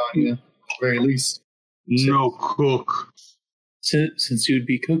an eye on you, at the very least. No cook. Since you'd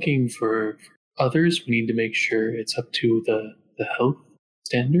be cooking for others, we need to make sure it's up to the health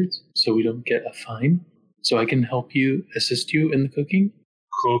standards so we don't get a fine. So I can help you, assist you in the cooking.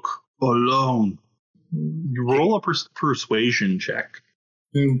 Cook alone. You roll a persuasion check.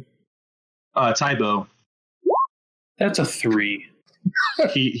 Tybo. That's a 3.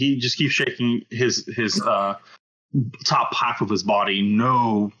 He just keeps shaking his top half of his body.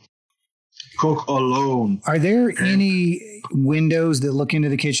 No. Cook alone. Are there any windows that look into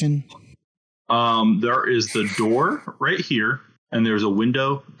the kitchen? There is the door right here, and there's a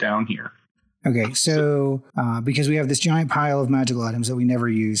window down here. Okay, so because we have this giant pile of magical items that we never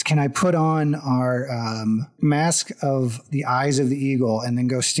use, can I put on our mask of the eyes of the eagle and then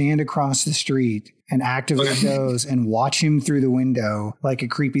go stand across the street and activate those and watch him through the window like a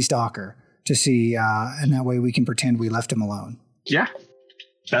creepy stalker? to see, and that way we can pretend we left him alone. Yeah,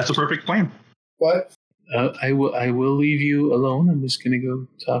 that's a perfect plan. What? I will leave you alone. I'm just going to go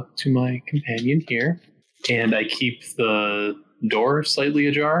talk to my companion here. And I keep the door slightly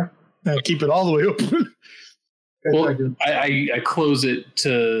ajar. Keep it all the way open. Well, I close it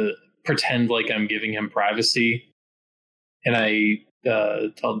to pretend like I'm giving him privacy. And I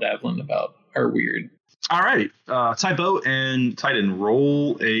tell Davlin about our weird. All right. Tybo and Titan,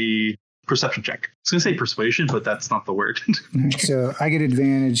 roll a perception check. I was going to say persuasion, but that's not the word. So I get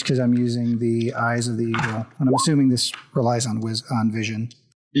advantage because I'm using the eyes of the eagle. And I'm assuming this relies on vision.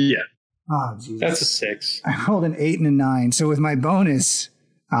 Yeah. Oh, Jesus. That's a 6. I rolled an 8 and a 9. So with my bonus,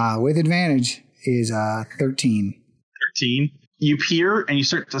 with advantage, is 13. 13. You peer and you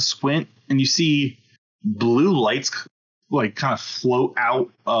start to squint and you see blue lights like kind of float out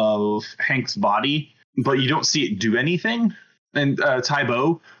of Hank's body, but you don't see it do anything. And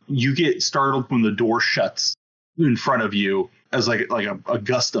Tybo, you get startled when the door shuts in front of you as like a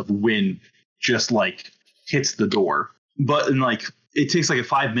gust of wind just like hits the door. But in like it takes like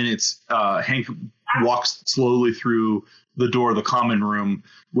 5 minutes. Hank walks slowly through the door of the common room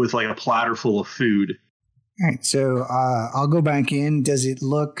with like a platter full of food. All right, so I'll go back in. Does it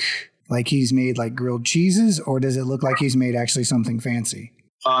look like he's made like grilled cheeses, or does it look like he's made actually something fancy?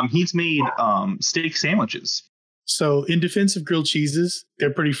 He's made steak sandwiches. So in defense of grilled cheeses,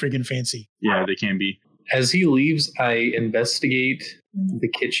 they're pretty freaking fancy. Yeah, they can be. As he leaves, I investigate the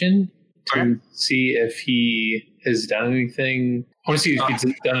kitchen to see if he has done anything. I want to see if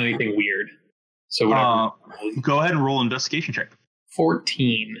he's done anything weird. So whatever. Go ahead and roll an investigation check.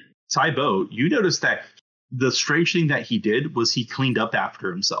 14. Tybo, you notice that the strange thing that he did was he cleaned up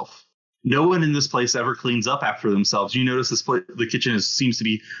after himself. No one in this place ever cleans up after themselves. You notice this place, the kitchen seems to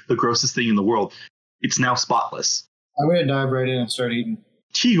be the grossest thing in the world. It's now spotless. I'm going to dive right in and start eating.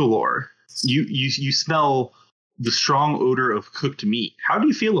 Tigalor, you smell the strong odor of cooked meat. How do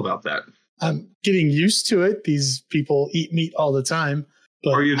you feel about that? I'm getting used to it. These people eat meat all the time.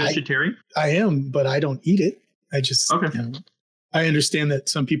 But Are you a vegetarian? I am, but I don't eat it. I just, okay. I understand that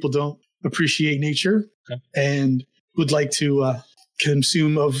some people don't appreciate nature and would like to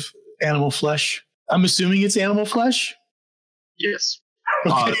consume of animal flesh. I'm assuming it's animal flesh? Yes.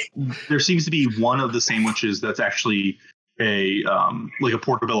 Okay. There seems to be one of the sandwiches that's actually a like a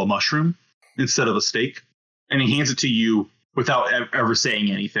portobello mushroom instead of a steak, and he hands it to you without ever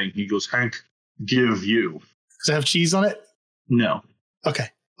saying anything. He goes, "Hank, give you." Does it have cheese on it? No. Okay,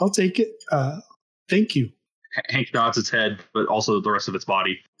 I'll take it. Thank you. Hank nods its head, but also the rest of its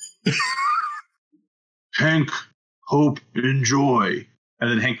body. Hank, hope, enjoy.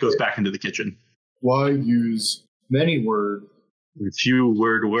 And then Hank goes back into the kitchen. Why use many word? Few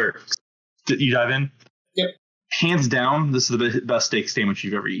word works. Did you dive in? Yep. Hands down, this is the best steak sandwich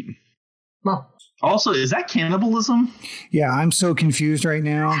you've ever eaten. Huh. Also, is that cannibalism? Yeah, I'm so confused right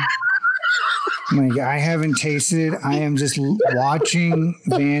now. Like, I haven't tasted it. I am just watching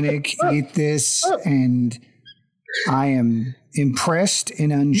Vanek eat this, and I am impressed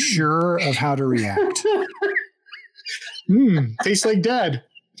and unsure of how to react. Tastes like dad.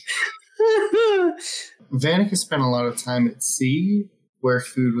 Vanek has spent a lot of time at sea where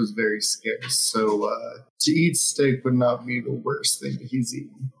food was very scarce, so to eat steak would not be the worst thing he's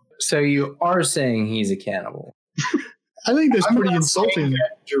eaten. So you are saying he's a cannibal? I think that's I'm pretty not insulting. saying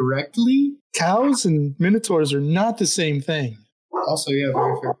that directly. Cows and minotaurs are not the same thing. Also, yeah,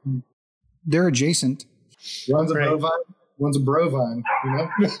 very fair. They're adjacent. One's a Right. bovine, one's a brovine, you know?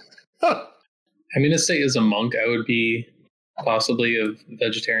 I'm going to say as a monk, I would be possibly a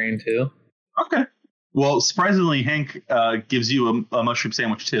vegetarian too. Okay. Well, surprisingly, Hank gives you a mushroom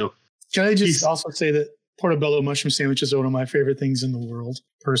sandwich too. Can I just also say that portobello mushroom sandwiches are one of my favorite things in the world,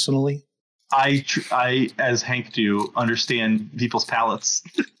 personally? I, as Hank do, understand people's palates.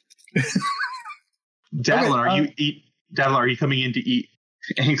 Davlin, are you coming in to eat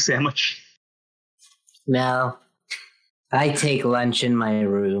Hank's sandwich? No. I take lunch in my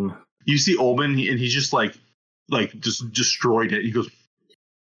room. You see Olben, and he's just like just destroyed it. He goes,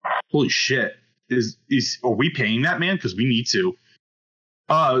 "Holy shit! Are we paying that man? Because we need to."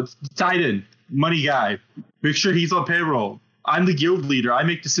 Titan, money guy, make sure he's on payroll. I'm the guild leader. I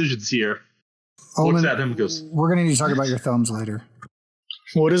make decisions here. Looks at him, and goes, We're going to need to talk about your thumbs later.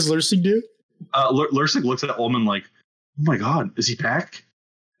 What does Lursig do? Lursig looks at Olman like, "Oh my god, is he back?"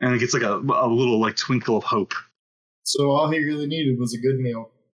 And it gets like a little like twinkle of hope. So all he really needed was a good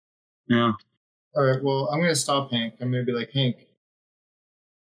meal. Yeah. All right, well, I'm going to stop Hank. I'm going to be like, Hank,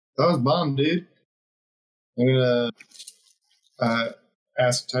 that was bomb, dude. I'm going to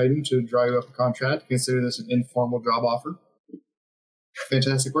ask Titan to draw you up a contract. Consider this an informal job offer.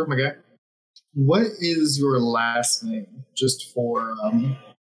 Fantastic work, my guy. What is your last name, just for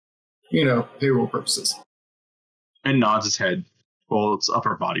payroll purposes? And nods his head. Well, it's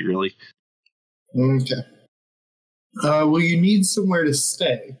upper body, really. Okay. Will you need somewhere to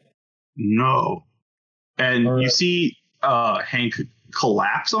stay? No. And you see Hank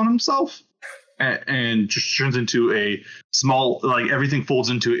collapse on himself and just turns into a small, like everything folds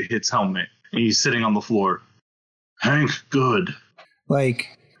into his helmet. And he's sitting on the floor. Hank, good.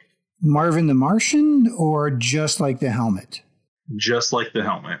 Like Marvin the Martian, or just like the helmet? Just like the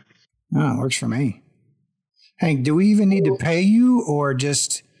helmet. Oh, works for me. Hank, do we even need to pay you, or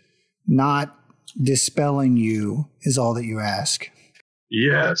just not dispelling you is all that you ask?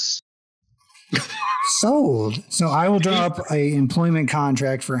 Yes. Sold. So I will draw up a employment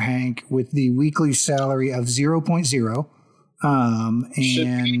contract for Hank with the weekly salary of 0.0. Should we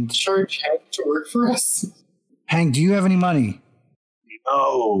And charge Hank to work for us? Hank, do you have any money?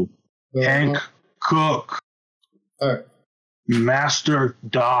 No. Hank, cook. All right. Master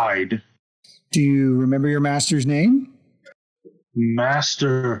died. Do you remember your master's name?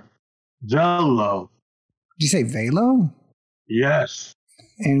 Master Velo. Did you say Velo? Yes.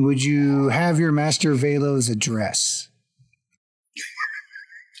 And would you have your Master Velo's address?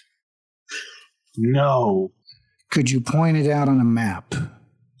 No. Could you point it out on a map?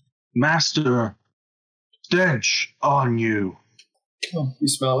 Master stench on you. Oh, you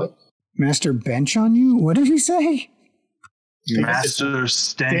smell it? Master Bench on you? What did he say? Master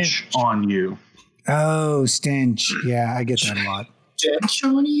stench on you. Oh, stench. Yeah, I get that a lot. Dench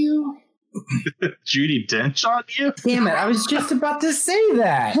on you? Judy Dench on you? Damn it! I was just about to say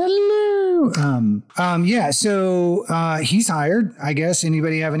that. Hello. Yeah, so he's hired. I guess.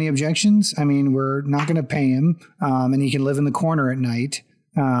 Anybody have any objections? I mean, we're not going to pay him, and he can live in the corner at night.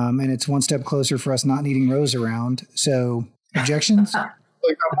 And it's one step closer for us not needing Rose around. So, objections?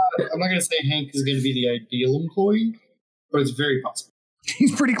 Like, I'm not going to say Hank is going to be the ideal employee, but it's very possible.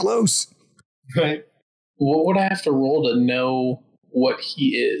 He's pretty close. Right? What would I have to roll to know what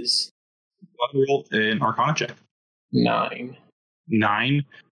he is? Roll an Arcana check. 9. 9.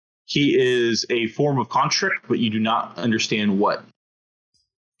 He is a form of construct, but you do not understand what.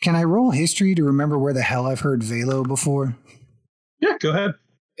 Can I roll history to remember where the hell I've heard Velo before? Yeah, go ahead.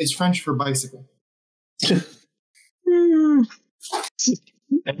 It's French for bicycle.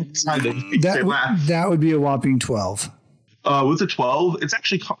 That would be a whopping 12. With a 12, it's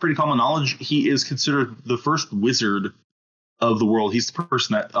actually pretty common knowledge. He is considered the first wizard of the world. He's the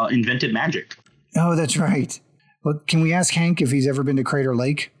person that invented magic. Oh, that's right. Well, can we ask Hank if he's ever been to Crater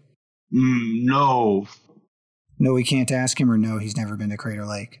Lake? No. No, we can't ask him, or no, he's never been to Crater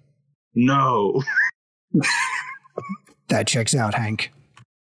Lake. No. That checks out, Hank.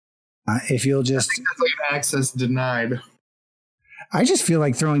 If you'll just... I think that's like access denied. I just feel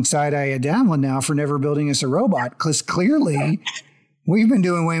like throwing side-eye at Damlin now for never building us a robot, because clearly we've been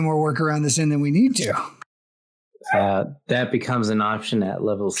doing way more work around this end than we need to. That becomes an option at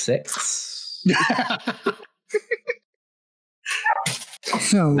level 6.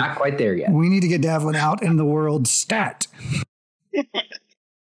 So Not quite there yet. we need to get Davlin out in the world stat.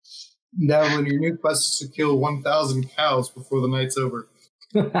 Davlin, your new quest is to kill 1,000 cows before the night's over.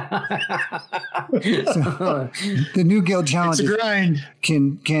 So, the new guild challenge It's a is, grind.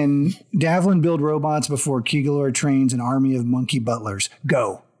 can Davlin build robots before Keegalor trains an army of monkey butlers?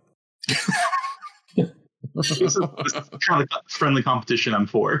 Go. This is the kind of friendly competition I'm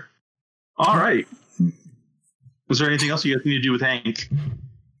for. All right. Was there anything else you guys need to do with Hank?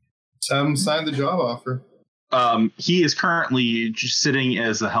 So have him sign the job offer. He is currently just sitting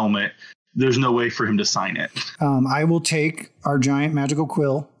as a helmet. There's no way for him to sign it. I will take our giant magical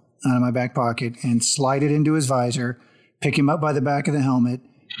quill out of my back pocket and slide it into his visor, pick him up by the back of the helmet,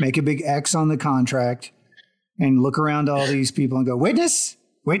 make a big X on the contract, and look around all these people and go, witness,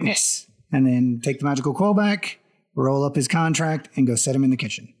 witness. And then take the magical quill back, roll up his contract, and go set him in the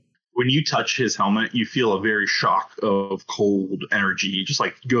kitchen. When you touch his helmet, you feel a very shock of cold energy just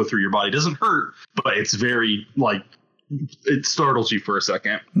like go through your body. It doesn't hurt, but it's very like it startles you for a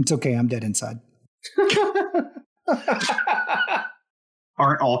second. It's okay. I'm dead inside.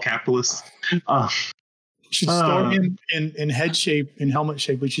 Aren't all capitalists? Should store him in head shape, in helmet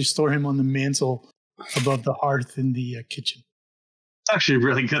shape. We should store him on the mantle above the hearth in the kitchen. It's actually a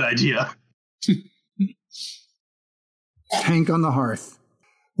really good idea. Hank on the hearth.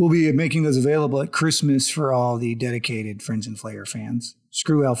 We'll be making those available at Christmas for all the dedicated Friends and Flayer fans.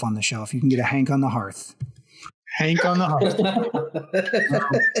 Screw Elf on the Shelf. You can get a Hank on the hearth. Hank on the hearth.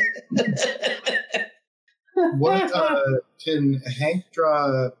 What can Hank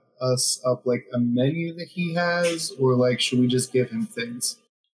draw us up like a menu that he has, or like should we just give him things?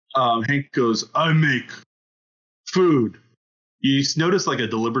 Hank goes, I make food. You notice like a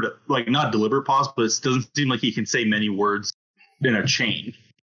deliberate, like not deliberate pause, but it doesn't seem like he can say many words in a chain.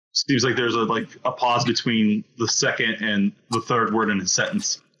 Seems like there's a pause between the second and the third word in his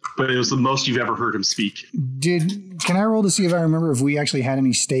sentence. But it was the most you've ever heard him speak. Can I roll to see if I remember if we actually had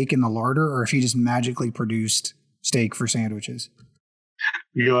any steak in the larder or if he just magically produced steak for sandwiches?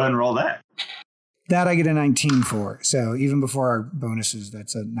 You go ahead and roll that. That I get a 19 for. So even before our bonuses,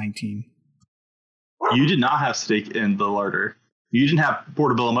 that's a 19. You did not have steak in the larder. You didn't have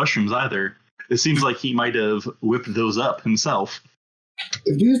portobello mushrooms either. It seems like he might have whipped those up himself.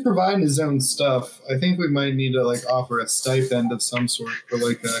 If dude's providing his own stuff, I think we might need to like offer a stipend of some sort for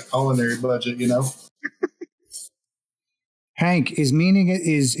like a culinary budget, you know? Hank,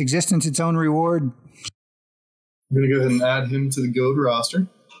 is existence its own reward? I'm gonna go ahead and add him to the guild roster.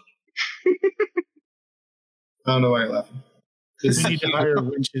 I don't know why you're laughing. We need to hire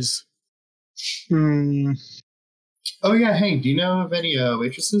winches. Oh yeah, Hank, do you know of any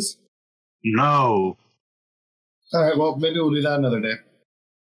waitresses? No. All right, well maybe we'll do that another day.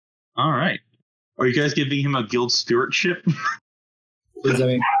 All right. Are you guys giving him a guild stewardship? What does that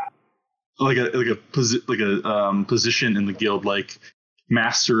mean? like a position in the guild, like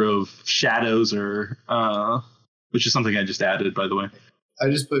master of shadows, or which is something I just added, by the way. I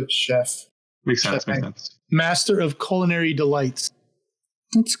just put chef. Makes sense. Chef Makes Hank. sense. Master of culinary delights.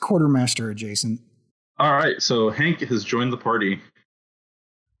 It's quartermaster adjacent. All right. So Hank has joined the party.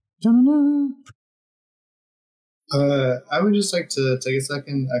 I would just like to take a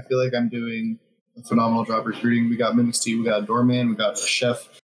second. I feel like I'm doing a phenomenal job recruiting. We got Mimics Tea, we got a doorman, we got a chef.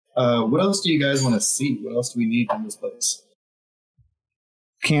 What else do you guys want to see? What else do we need in this place?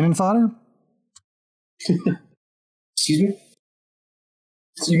 Cannon fodder? Excuse me?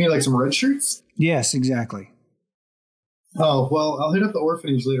 So you mean like some red shirts? Yes, exactly. Oh, well, I'll hit up the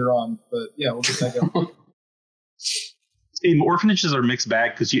orphanage later on, but yeah, we'll get that going. Orphanages are a mixed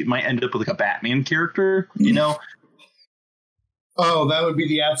bag because you might end up with like a Batman character, you know? Oh, that would be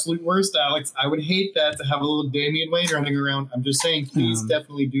the absolute worst, Alex. I would hate that, to have a little Damian Wayne running around. I'm just saying, please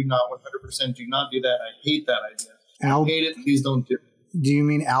definitely do not 100% do not do that. I hate that idea. I hate it. Please don't do it. Do you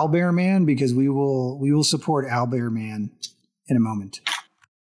mean Owlbear Man? Because we will support Owlbear Man in a moment.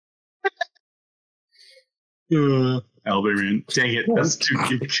 Albarian. Dang it. That's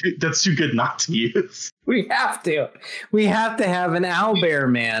too good not to use. We have to. We have to have an Owlbear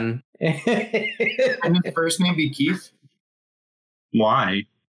Man. Can his first name be Keith? Why?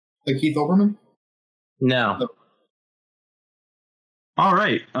 Like Keith Olbermann? No. All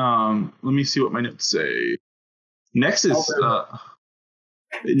right. Let me see what my notes say. Next is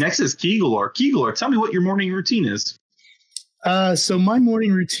Keegalor. Keegalor, tell me what your morning routine is. So my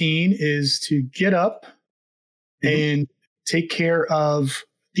morning routine is to get up and take care of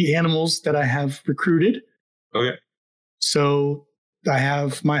the animals that I have recruited. Okay. So I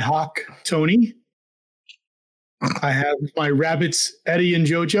have my hawk, Tony. I have my rabbits, Eddie and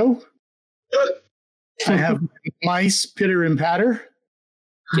Jojo. I have mice, Pitter and Patter.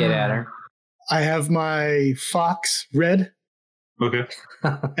 Get at her. I have my fox, Red. Okay.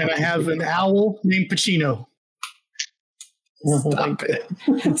 And I have an owl named Pacino. Stop it.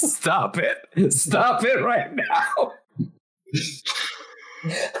 Stop it. Stop it right now.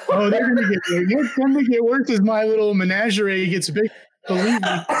 Oh, they're going to get worse. What's going to get worse as my little menagerie gets big. Believe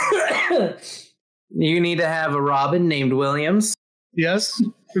me. You need to have a Robin named Williams. Yes,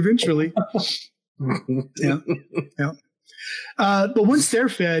 eventually. Yeah. But once they're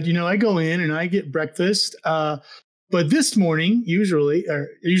fed, I go in and I get breakfast. But this morning, usually I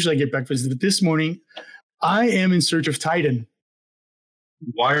get breakfast, but this morning I am in search of Titan.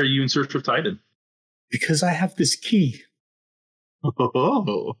 Why are you in search of Titan? Because I have this key.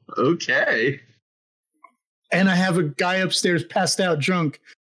 Oh, okay. And I have a guy upstairs passed out drunk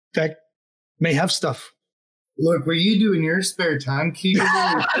that may have stuff. Look, what you do in your spare time, Keegan,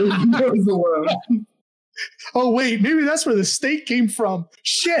 knows alone. Oh, wait, maybe that's where the steak came from.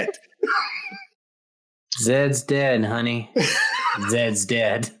 Shit. Zed's dead, honey. Zed's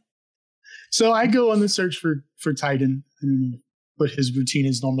dead. So I go on the search for Titan. I don't know what his routine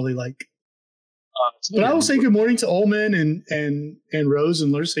is normally like. But I will say good morning to Ullman and Rose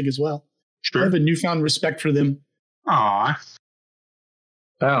and Lursig as well. Sure. I have a newfound respect for them. Aw.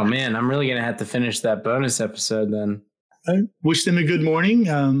 Oh, man, I'm really going to have to finish that bonus episode then. I wish them a good morning.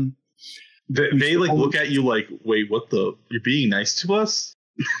 They look at you like, wait, what the? You're being nice to us?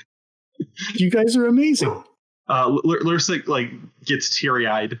 You guys are amazing. Lursig gets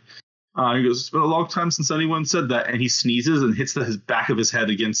teary-eyed. He goes, it's been a long time since anyone said that, and he sneezes and hits the back of his head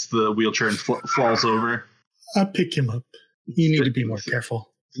against the wheelchair and falls over. I'll pick him up. You need to be more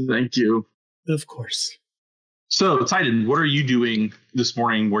careful. Thank you. Of course. So, Titan, what are you doing this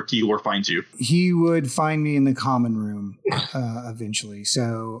morning where Keylor finds you? He would find me in the common room eventually.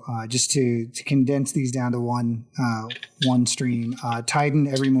 So just to condense these down to one stream, Titan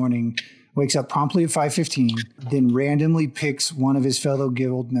every morning wakes up promptly at 5:15, then randomly picks one of his fellow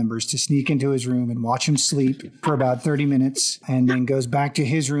guild members to sneak into his room and watch him sleep for about 30 minutes, and then goes back to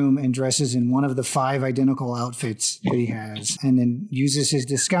his room and dresses in one of the 5 identical outfits that he has, and then uses his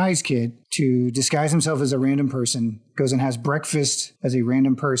disguise kit to disguise himself as a random person, goes and has breakfast as a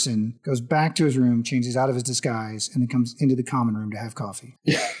random person, goes back to his room, changes out of his disguise, and then comes into the common room to have coffee.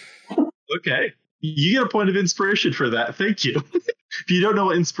 Okay. You get a point of inspiration for that. Thank you. If you don't know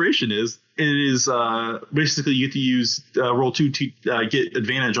what inspiration is, it is basically you get to use roll 2 to get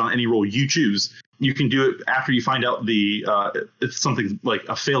advantage on any roll you choose. You can do it after you find out it's something like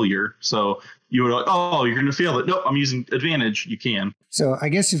a failure. So you were like, oh, you're going to fail it. Nope, I'm using advantage. You can. So I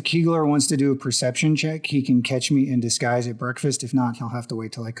guess if Keegler wants to do a perception check, he can catch me in disguise at breakfast. If not, he'll have to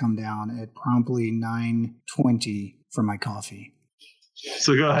wait till I come down at promptly 9:20 for my coffee.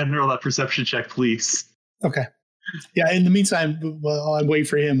 So go ahead and roll that perception check, please. Okay. Yeah. In the meantime, while I wait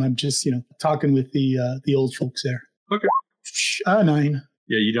for him, I'm just talking with the old folks there. Okay. 9.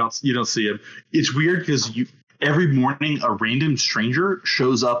 Yeah, you don't see him. It's weird because every morning a random stranger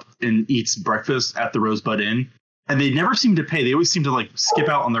shows up and eats breakfast at the Rosebud Inn, and they never seem to pay. They always seem to like skip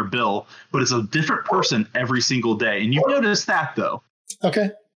out on their bill, but it's a different person every single day. And you've noticed that though. Okay.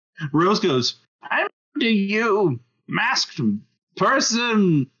 Rose goes, "I'm to you, masked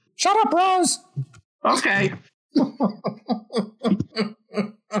person." Shut up, Rose. Okay.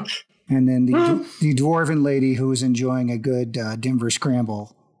 And then the dwarven lady who was enjoying a good Denver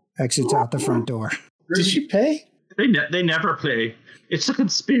scramble exits out the front door. Did she pay? They never pay. It's a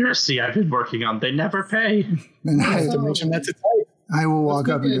conspiracy I've been working on. They never pay. And I have to mention that to Titan. I will walk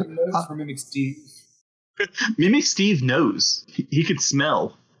up and go, for Mimic Steve. Mimic Steve knows. He can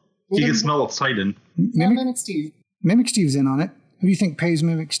smell. He can smell a Titan. Mimic Steve. Mimic Steve's in on it. Who do you think pays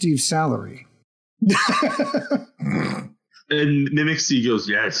Mimic Steve's salary? And Mimic Steve goes,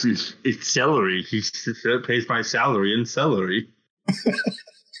 yes, it's celery. He pays my salary in celery.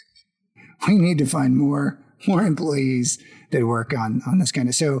 We need to find more employees that work on this kind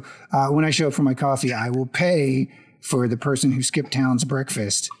of. So when I show up for my coffee, I will pay for the person who skipped town's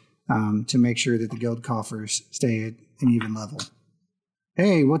breakfast to make sure that the guild coffers stay at an even level.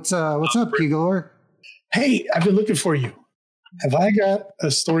 Hey, what's up, Keegler? Hey, I've been looking for you. Have I got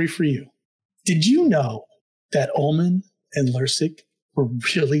a story for you? Did you know that Ullman and Lursik were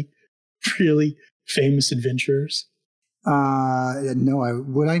really, really famous adventurers? No,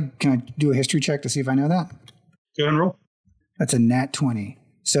 can I do a history check to see if I know that? Go ahead and roll. That's a nat 20.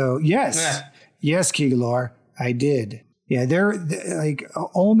 So yes, Keegler, I did. Yeah, they're like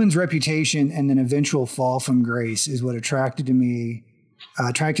Ullman's reputation and then eventual fall from grace is what attracted me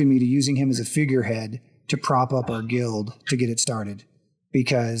to using him as a figurehead to prop up our guild to get it started,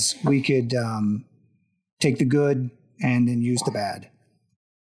 because we could take the good and then use the bad.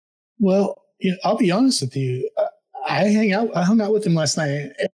 Well, I'll be honest with you. I hung out with him last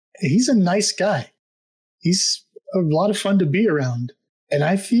night. He's a nice guy. He's a lot of fun to be around. And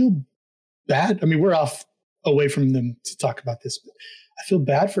I feel bad. I mean, we're off away from them to talk about this, but I feel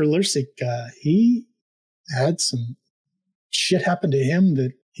bad for Lursik. He had some shit happen to him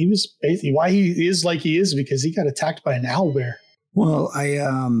that he was basically why he is like he is, because he got attacked by an owlbear. Well,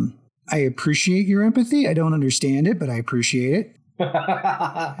 I appreciate your empathy. I don't understand it, but I appreciate it.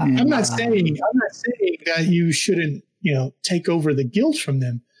 I'm not saying that you shouldn't, take over the guild from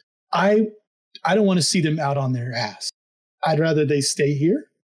them. I don't want to see them out on their ass. I'd rather they stay here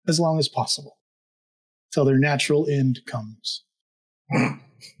as long as possible till their natural end comes.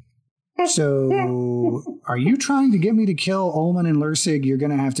 So, are you trying to get me to kill Ullman and Lursig? You're going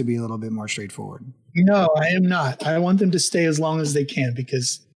to have to be a little bit more straightforward. No, I am not. I want them to stay as long as they can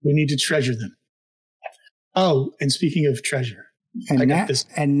because we need to treasure them. Oh, and speaking of treasure,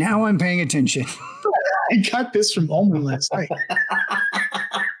 and now I'm paying attention. I got this from Ullman last night.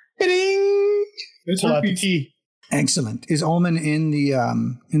 Ding! It's RPG. Excellent. Is Ullman in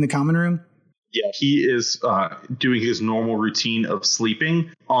the common room? Yeah, he is doing his normal routine of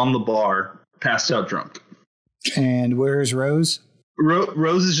sleeping on the bar, passed out drunk. And where is Rose?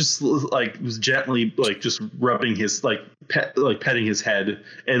 Rose is just was gently just rubbing his petting his head,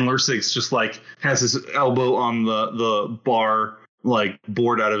 and Lursik's just has his elbow on the bar,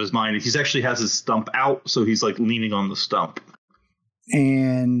 bored out of his mind. He's actually has his stump out, so he's leaning on the stump.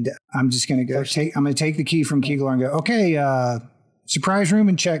 And I'm just gonna take the key from Keegler and go, okay, surprise room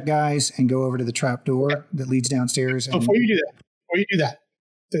and check, guys, and go over to the trap door that leads downstairs. Before you do that,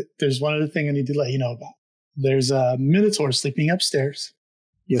 there's one other thing I need to let you know about. There's a Minotaur sleeping upstairs.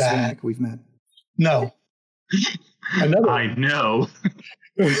 Yes, That- Vanek, we've met. No. Another I know.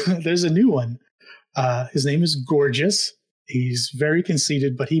 There's a new one. His name is Gorgeous. He's very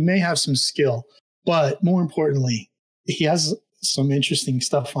conceited, but he may have some skill. But more importantly, he has some interesting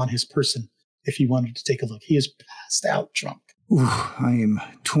stuff on his person if you wanted to take a look. He is passed out drunk. Ooh, I am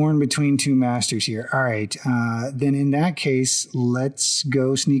torn between two masters here. All right. Then in that case, let's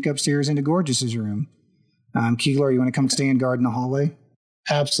go sneak upstairs into Gorgeous's room. Keegler, you want to come stand guard in the hallway?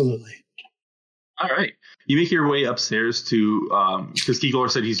 Absolutely. All right. You make your way upstairs to, because Keegler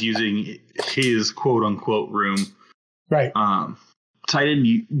said he's using his quote unquote room. Right.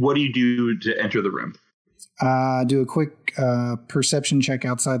 Titan, what do you do to enter the room? Do a quick perception check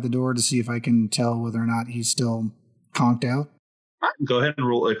outside the door to see if I can tell whether or not he's still conked out. Go ahead and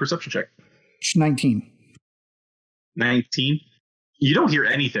roll a perception check. 19. 19. You don't hear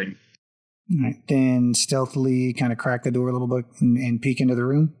anything. All right. Then stealthily kind of crack the door a little bit and peek into the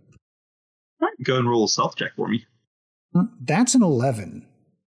room. All right, go ahead and roll a stealth check for me. That's an 11.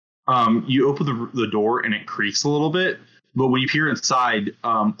 You open the door and it creaks a little bit, but when you peer inside,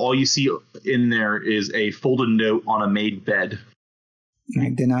 all you see in there is a folded note on a made bed. All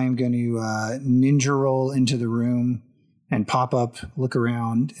right, then I am going to ninja roll into the room and pop up, look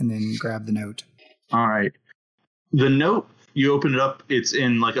around, and then grab the note. All right. The note, you open it up, it's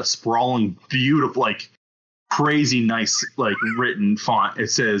in like a sprawling, beautiful, like crazy nice, like written font. It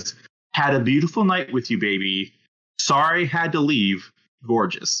says, "Had a beautiful night with you, baby. Sorry had to leave.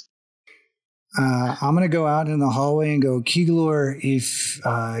 Gorgeous." I'm going to go out in the hallway and go, Keegler, if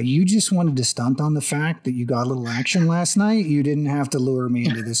you just wanted to stunt on the fact that you got a little action last night, you didn't have to lure me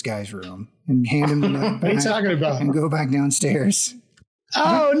into this guy's room and hand him the note What are you back talking about? and go back downstairs.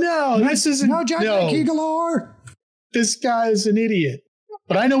 Oh, no. This isn't. No judgment, Keegler. This guy is an idiot.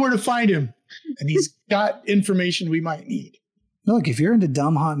 But I know where to find him. And he's got information we might need. Look, if you're into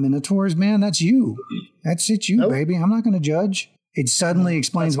dumb hot minotaurs, man, that's you. That's it, you, Nope. baby. I'm not going to judge. It suddenly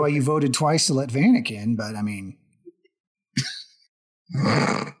explains why you voted twice to let Vanek in, but I mean.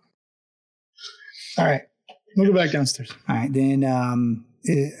 All right. We'll go back downstairs. All right, then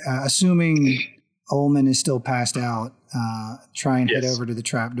assuming Ullman is still passed out, try and head Yes. over to the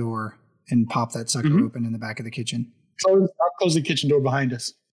trap door and pop that sucker open in the back of the kitchen. I'll close the kitchen door behind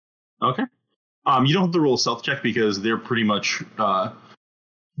us. Okay. You don't have to roll a stealth check because they're pretty much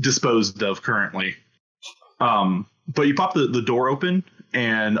disposed of currently. But you pop the door open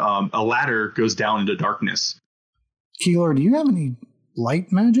and a ladder goes down into darkness. Keeler, do you have any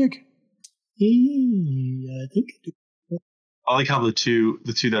light magic? I think I do. I like how the two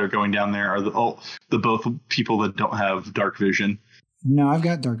that are going down there are the both people that don't have dark vision. No, I've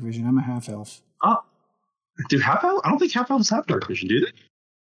got dark vision. I'm a half elf. Oh, do half elves? I don't think half elves have dark vision, do they?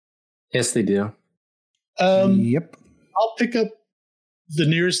 Yes, they do. Yep. I'll pick up the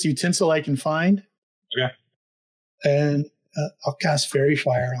nearest utensil I can find. Okay. And I'll cast Fairy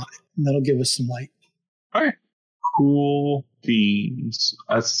Fire on it. And that'll give us some light. All right. Cool beans.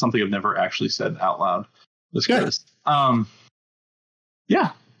 That's something I've never actually said out loud. That's Good. good.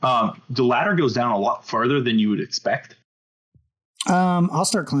 Yeah. The ladder goes down a lot farther than you would expect. I'll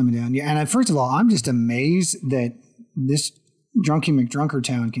start climbing down. Yeah, and first of all, I'm just amazed that this Drunky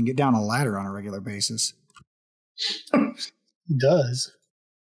McDrunkertown can get down a ladder on a regular basis. Does.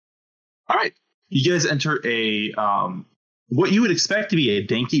 All right. You guys enter a what you would expect to be a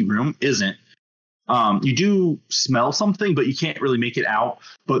danky room isn't. You do smell something, but you can't really make it out.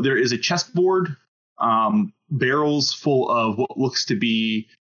 But there is a chessboard, barrels full of what looks to be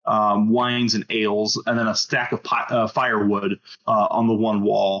wines and ales, and then a stack of firewood on the one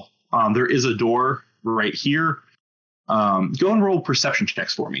wall. There is a door right here. Go and roll perception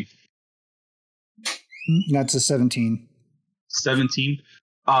checks for me. That's a 17. 17.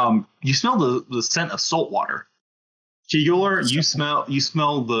 You smell the scent of salt water. Keegler, you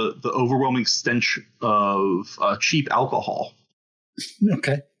smell the overwhelming stench of cheap alcohol.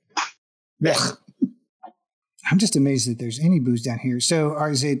 Okay. Ugh. I'm just amazed that there's any booze down here. So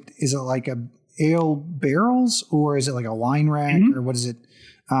is it like a ale barrels or is it like a wine rack or what is it?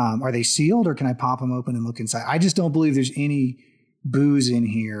 Are they sealed or can I pop them open and look inside? I just don't believe there's any booze in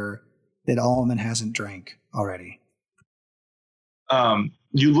here that Allman hasn't drank already.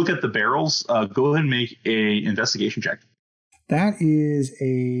 You look at the barrels. Go ahead and make a investigation check. That is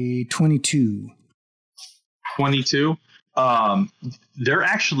a 22. 22. They're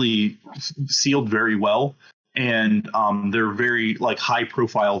actually sealed very well, and they're very like high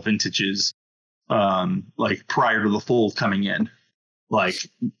profile vintages. Like prior to the fold coming in, like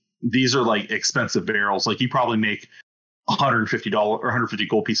these are like expensive barrels. Like you probably make $150 or 150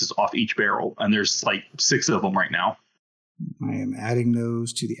 gold pieces off each barrel, and there's like 6 of them right now. I am adding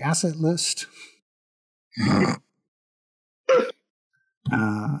those to the asset list.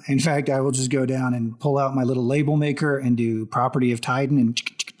 In fact, I will just go down and pull out my little label maker and do property of Titan and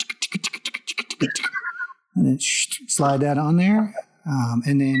then slide that on there.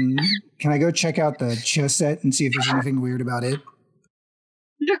 And then can I go check out the chess set and see if there's anything weird about it?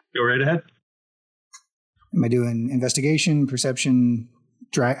 Yeah, go right ahead. Am I doing investigation, perception,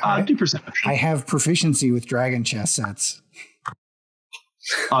 do perception. I have proficiency with dragon chess sets.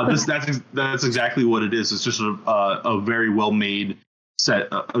 That's exactly what it is. It's just a very well made set,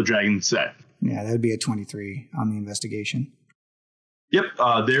 a dragon set. Yeah, that would be a 23 on the investigation. Yep,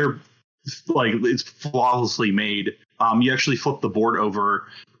 they're like it's flawlessly made. You actually flip the board over,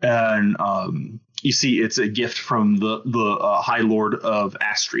 and you see it's a gift from the High Lord of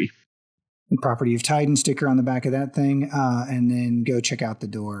Astri. The property of Titan sticker on the back of that thing, and then go check out the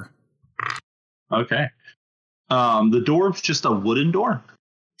door. Okay. The door's just a wooden door.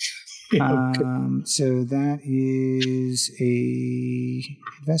 So that is a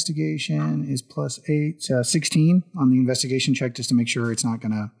investigation is +8, so 16 on the investigation check, just to make sure it's not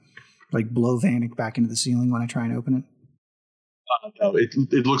going to like blow Vanek back into the ceiling when I try and open it. No,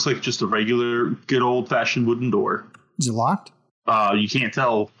 it looks like just a regular, good old fashioned wooden door. Is it locked? You can't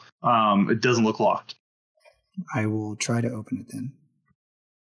tell. It doesn't look locked. I will try to open it then.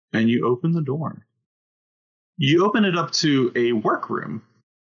 And you open the door. You open it up to a workroom.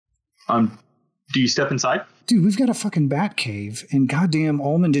 Do you step inside? Dude, we've got a fucking bat cave, and goddamn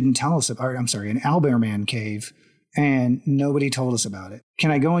Ullman didn't tell us about. I'm sorry, an Owlbearman cave, and nobody told us about it.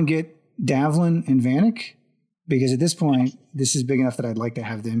 Can I go and get Davlin and Vanek? Because at this point, this is big enough that I'd like to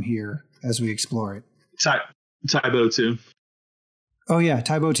have them here as we explore it. Tybo too. Oh yeah,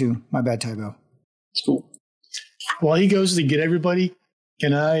 Tybo too. My bad, Tybo. Cool. While he goes to get everybody,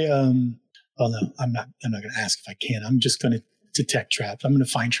 can I? Oh no, I'm not going to ask if I can. I'm just going to detect traps. I'm going to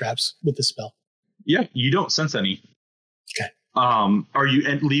find traps with the spell. Yeah, you don't sense any. Okay. Are you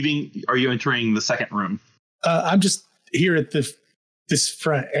leaving? Are you entering the second room? I'm just here at this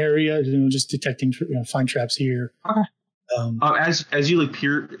front area, just detecting, find traps here. Okay. As you like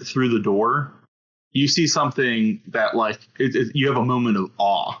peer through the door, you see something that like you have a moment of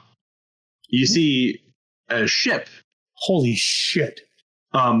awe. You see a ship. Holy shit.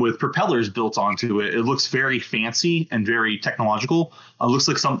 With propellers built onto it. It looks very fancy and very technological. It looks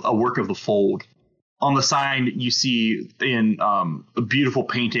like a work of the Fold. On the side, you see in a beautiful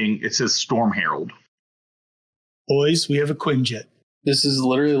painting, it says Storm Herald. Boys, we have a Quinjet. This is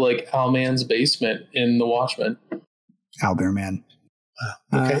literally like Owlman's basement in The Watchmen. Owlbearman.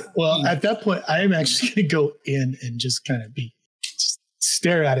 Okay. Well, at that point, I am actually going to go in and just kind of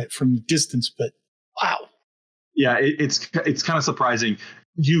stare at it from a distance. But wow. Yeah, it's kind of surprising.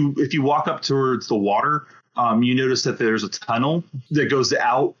 If you walk up towards the water, you notice that there's a tunnel that goes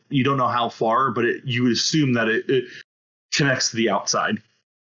out. You don't know how far, but you would assume that it connects to the outside.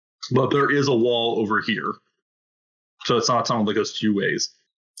 But there is a wall over here. So it's not a tunnel that goes 2 ways.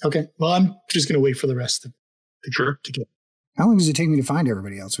 Okay. Well, I'm just going to wait for the rest of Sure. to get. How long does it take me to find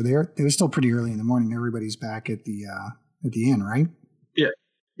everybody else? It was still pretty early in the morning. Everybody's back at the inn, right?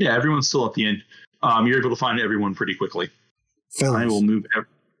 Yeah, everyone's still at the inn. You're able to find everyone pretty quickly. Fellas, I will move.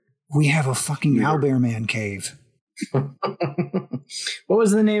 We have a fucking Owlbearman cave. What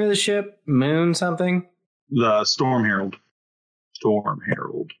was the name of the ship? Moon something? The Storm Herald. Storm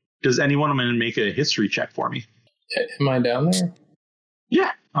Herald. Does anyone want to make a history check for me? Am I down there?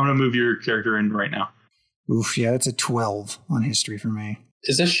 Yeah, I'm going to move your character in right now. Oof, yeah, that's a 12 on history for me.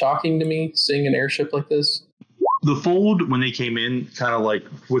 Is this shocking to me, seeing an airship like this? The Fold, when they came in, kind of like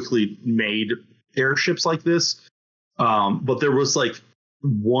quickly made airships like this. But there was like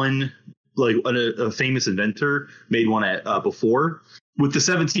one, like a famous inventor made one before. With the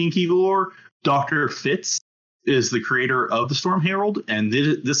 17 key galore, Dr. Fitz is the creator of the Storm Herald, and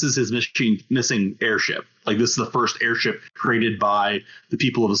this is his missing airship. Like, this is the first airship created by the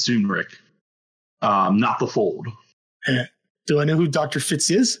people of Asunrik, not the Fold. Do I know who Dr. Fitz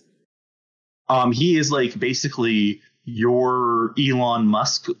is? He is like basically your Elon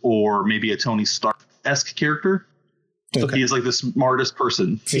Musk or maybe a Tony Stark-esque character. Okay. He is like the smartest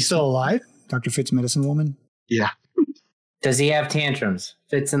person. Is he still alive? Dr. Fitz, medicine woman? Yeah. Does he have tantrums?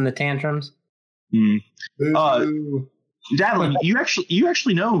 Fits in the tantrums? Davlin, you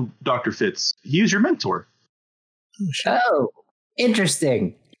actually know Dr. Fitz. He was your mentor. Oh,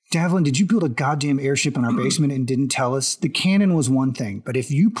 interesting. Davlin, did you build a goddamn airship in our basement and didn't tell us? The cannon was one thing, but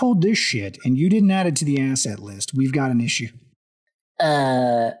if you pulled this shit and you didn't add it to the asset list, we've got an issue.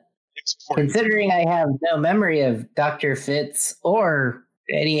 Considering I have no memory of Dr. Fitz or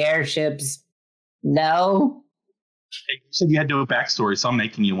any airships, no. You said you had no backstory, so I'm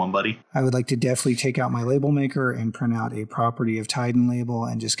making you one, buddy. I would like to definitely take out my label maker and print out a property of Titan label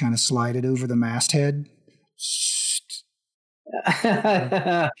and just kind of slide it over the masthead.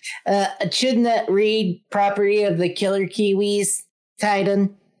 Shouldn't that read property of the killer Kiwis,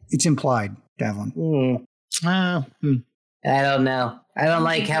 Titan? It's implied, Davlin. I don't know. I don't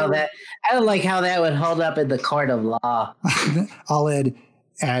like how that would hold up in the court of law. I'll add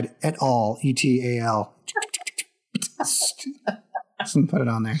et al. ETAL. Put it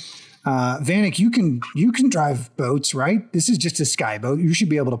on there. Vanek, you can drive boats, right? This is just a sky boat. You should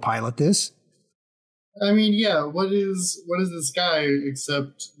be able to pilot this. I mean, yeah. What is the sky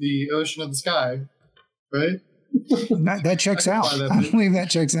except the ocean of the sky, right? That checks out. I believe that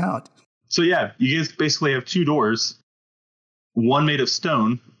checks out. So yeah, you guys basically have two doors, one made of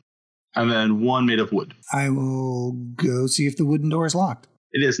stone, and then one made of wood. I will go see if the wooden door is locked.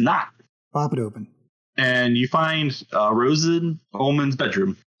 It is not. Pop it open. And you find Rosen Ullman's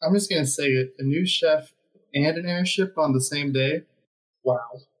bedroom. I'm just gonna say it: a new chef and an airship on the same day. Wow.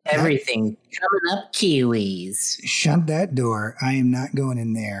 Everything coming up, Kiwis. Shut that door. I am not going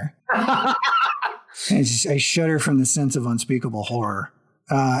in there. I shudder from the sense of unspeakable horror.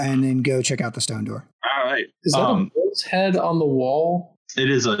 And then go check out the stone door. All right. Is that a bull's head on the wall? It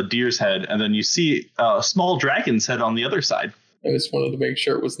is a deer's head, and then you see a small dragon's head on the other side. I just wanted to make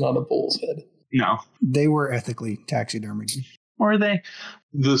sure it was not a bull's head. No. They were ethically taxidermied. Were they?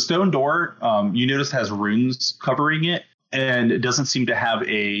 The stone door, you notice, has runes covering it, and it doesn't seem to have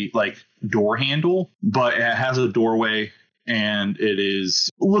a door handle, but it has a doorway, and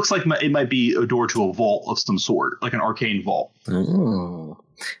looks like it might be a door to a vault of some sort, like an arcane vault. Oh.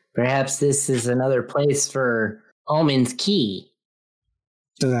 Perhaps this is another place for Ullman's key.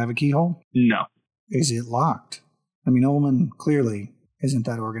 Does it have a keyhole? No. Is it locked? I mean, Ullman clearly isn't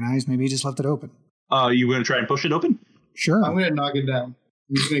that organized. Maybe he just left it open. You going to try and push it open? Sure. I'm going to knock it down.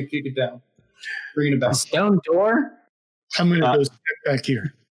 I'm just going to kick it down. Bring it back. A stone door? I'm going to go step back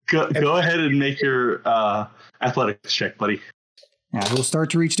here. Go ahead and make your athletics check, buddy. Yeah, we'll start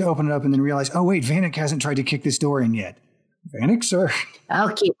to reach to open it up and then realize, oh, wait, Vanek hasn't tried to kick this door in yet. Vanek, sir?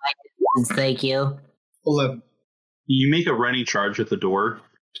 I'll keep my distance, thank you. 11. You make a running charge at the door,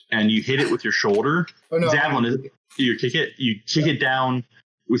 and you hit it with your shoulder. Oh, no. Davlin, you kick it down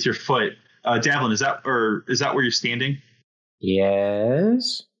with your foot. Davlin, is that where you're standing?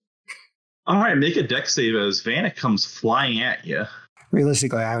 Yes. All right, make a dex save as Vanek comes flying at you.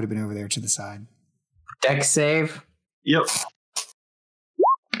 Realistically, I would have been over there to the side. Dex save. Yep.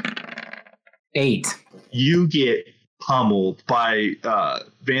 8. You get pummeled by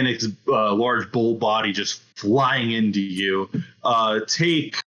Vanek's large bull body just flying into you.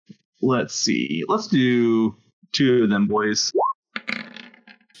 Let's see. Let's do 2 of them, boys.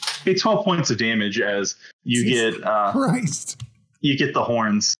 Take 12 points of damage as you get Christ. You get the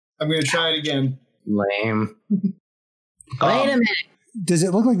horns. I'm going to try it again. Lame. Wait a minute. Does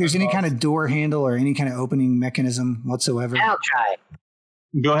it look like there's any kind of door handle or any kind of opening mechanism whatsoever? I'll try.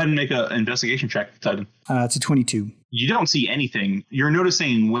 Go ahead and make an investigation check, Titan. It's a 22. You don't see anything. You're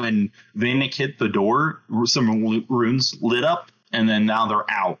noticing when Vanek hit the door, some runes lit up, and then now they're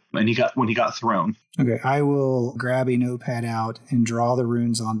out. And when he got thrown. Okay, I will grab a notepad out and draw the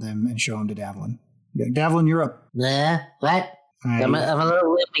runes on them and show them to Davlin. Davlin, you're up. What? I'm a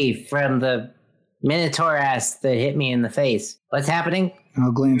little lippy from the Minotaur ass that hit me in the face. What's happening?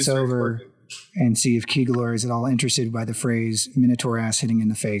 I'll glance over and see if Keegalor is at all interested by the phrase Minotaur ass hitting in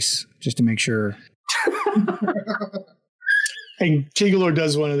the face, just to make sure. And Keegalor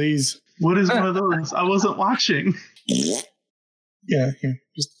does one of these. What is one of those? I wasn't watching. Yeah.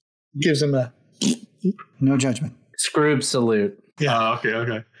 Just gives him a... No judgment. Scroob salute. Yeah.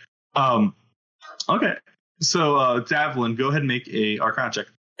 Okay. Okay. So, Davlin, go ahead and make a Arcana check.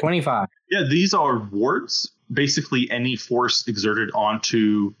 25. Yeah, these are wards. Basically, any force exerted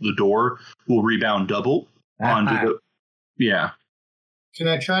onto the door will rebound double. Yeah. Can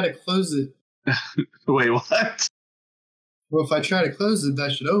I try to close it? Wait, what? Well, if I try to close it,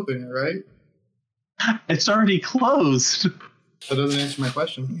 that should open it, right? It's already closed. That doesn't answer my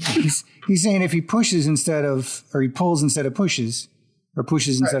question. He's saying if he pushes instead of, or he pulls instead of pushes, or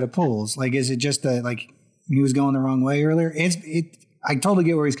pushes instead of pulls. Like, is it just that, like, he was going the wrong way earlier? I totally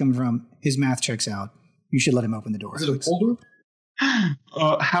get where he's coming from. His math checks out. You should let him open the door. Is it a pull door?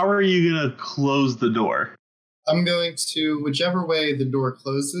 How are you going to close the door? I'm going to, whichever way the door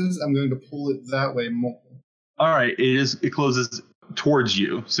closes, I'm going to pull it that way more. All right, it closes towards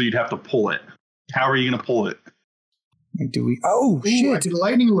you, so you'd have to pull it. How are you going to pull it? Do we? Oh, Ooh, I shit. could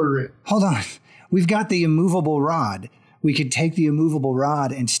lightning lure it. Hold on. We've got the immovable rod. We could take the immovable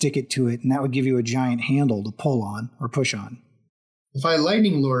rod and stick it to it, and that would give you a giant handle to pull on or push on. If I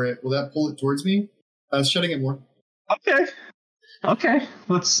lightning lure it, will that pull it towards me? Shutting it more. Okay.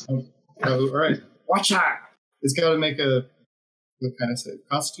 Let's. Oh, all right. Watch out! It's got to make a, what kind of say,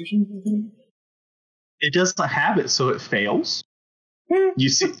 Constitution? I think? It doesn't have it, so it fails. You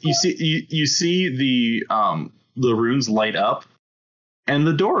see the runes light up, and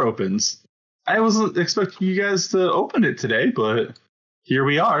the door opens. I wasn't expecting you guys to open it today, but here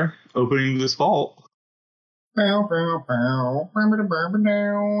we are, opening this vault. Why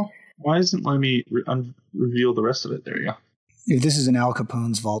isn't it letting me reveal the rest of it? There you go. If this is an Al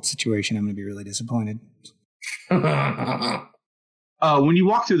Capone's vault situation, I'm going to be really disappointed. When you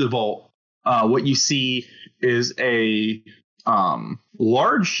walk through the vault, what you see is a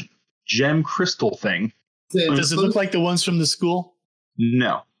large gem crystal thing. Does it look like the ones from the school?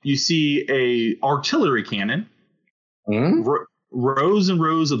 No. You see a artillery cannon, rows and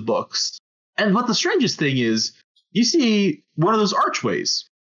rows of books. And what the strangest thing is, you see one of those archways.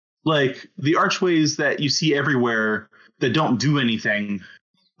 Like the archways that you see everywhere that don't do anything.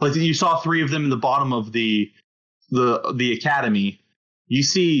 Like you saw 3 of them in the bottom of the academy. You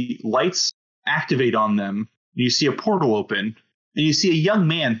see lights activate on them. You see a portal open, and you see a young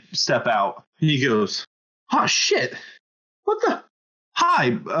man step out. And he goes, "Oh shit! What the?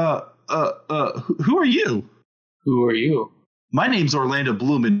 Hi, who are you?" Who are you? My name's Orlando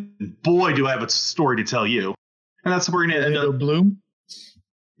Bloom, and boy, do I have a story to tell you. And that's what we're gonna end up. Bloom?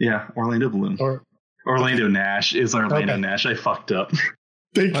 Yeah, Orlando Bloom. Or Orlando Nash is Orlando Nash. I fucked up.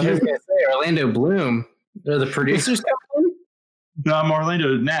 thank I was you. going to say Orlando Bloom. Are the producers coming? No, I'm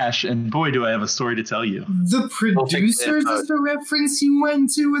Orlando Nash, and boy, do I have a story to tell you. The producers is the reference you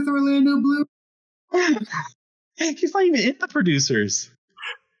went to with Orlando Bloom? Hey, he's not even in the producers.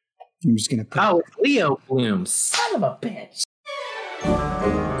 I'm just going to put Oh, it's Leo Bloom. Son of a bitch.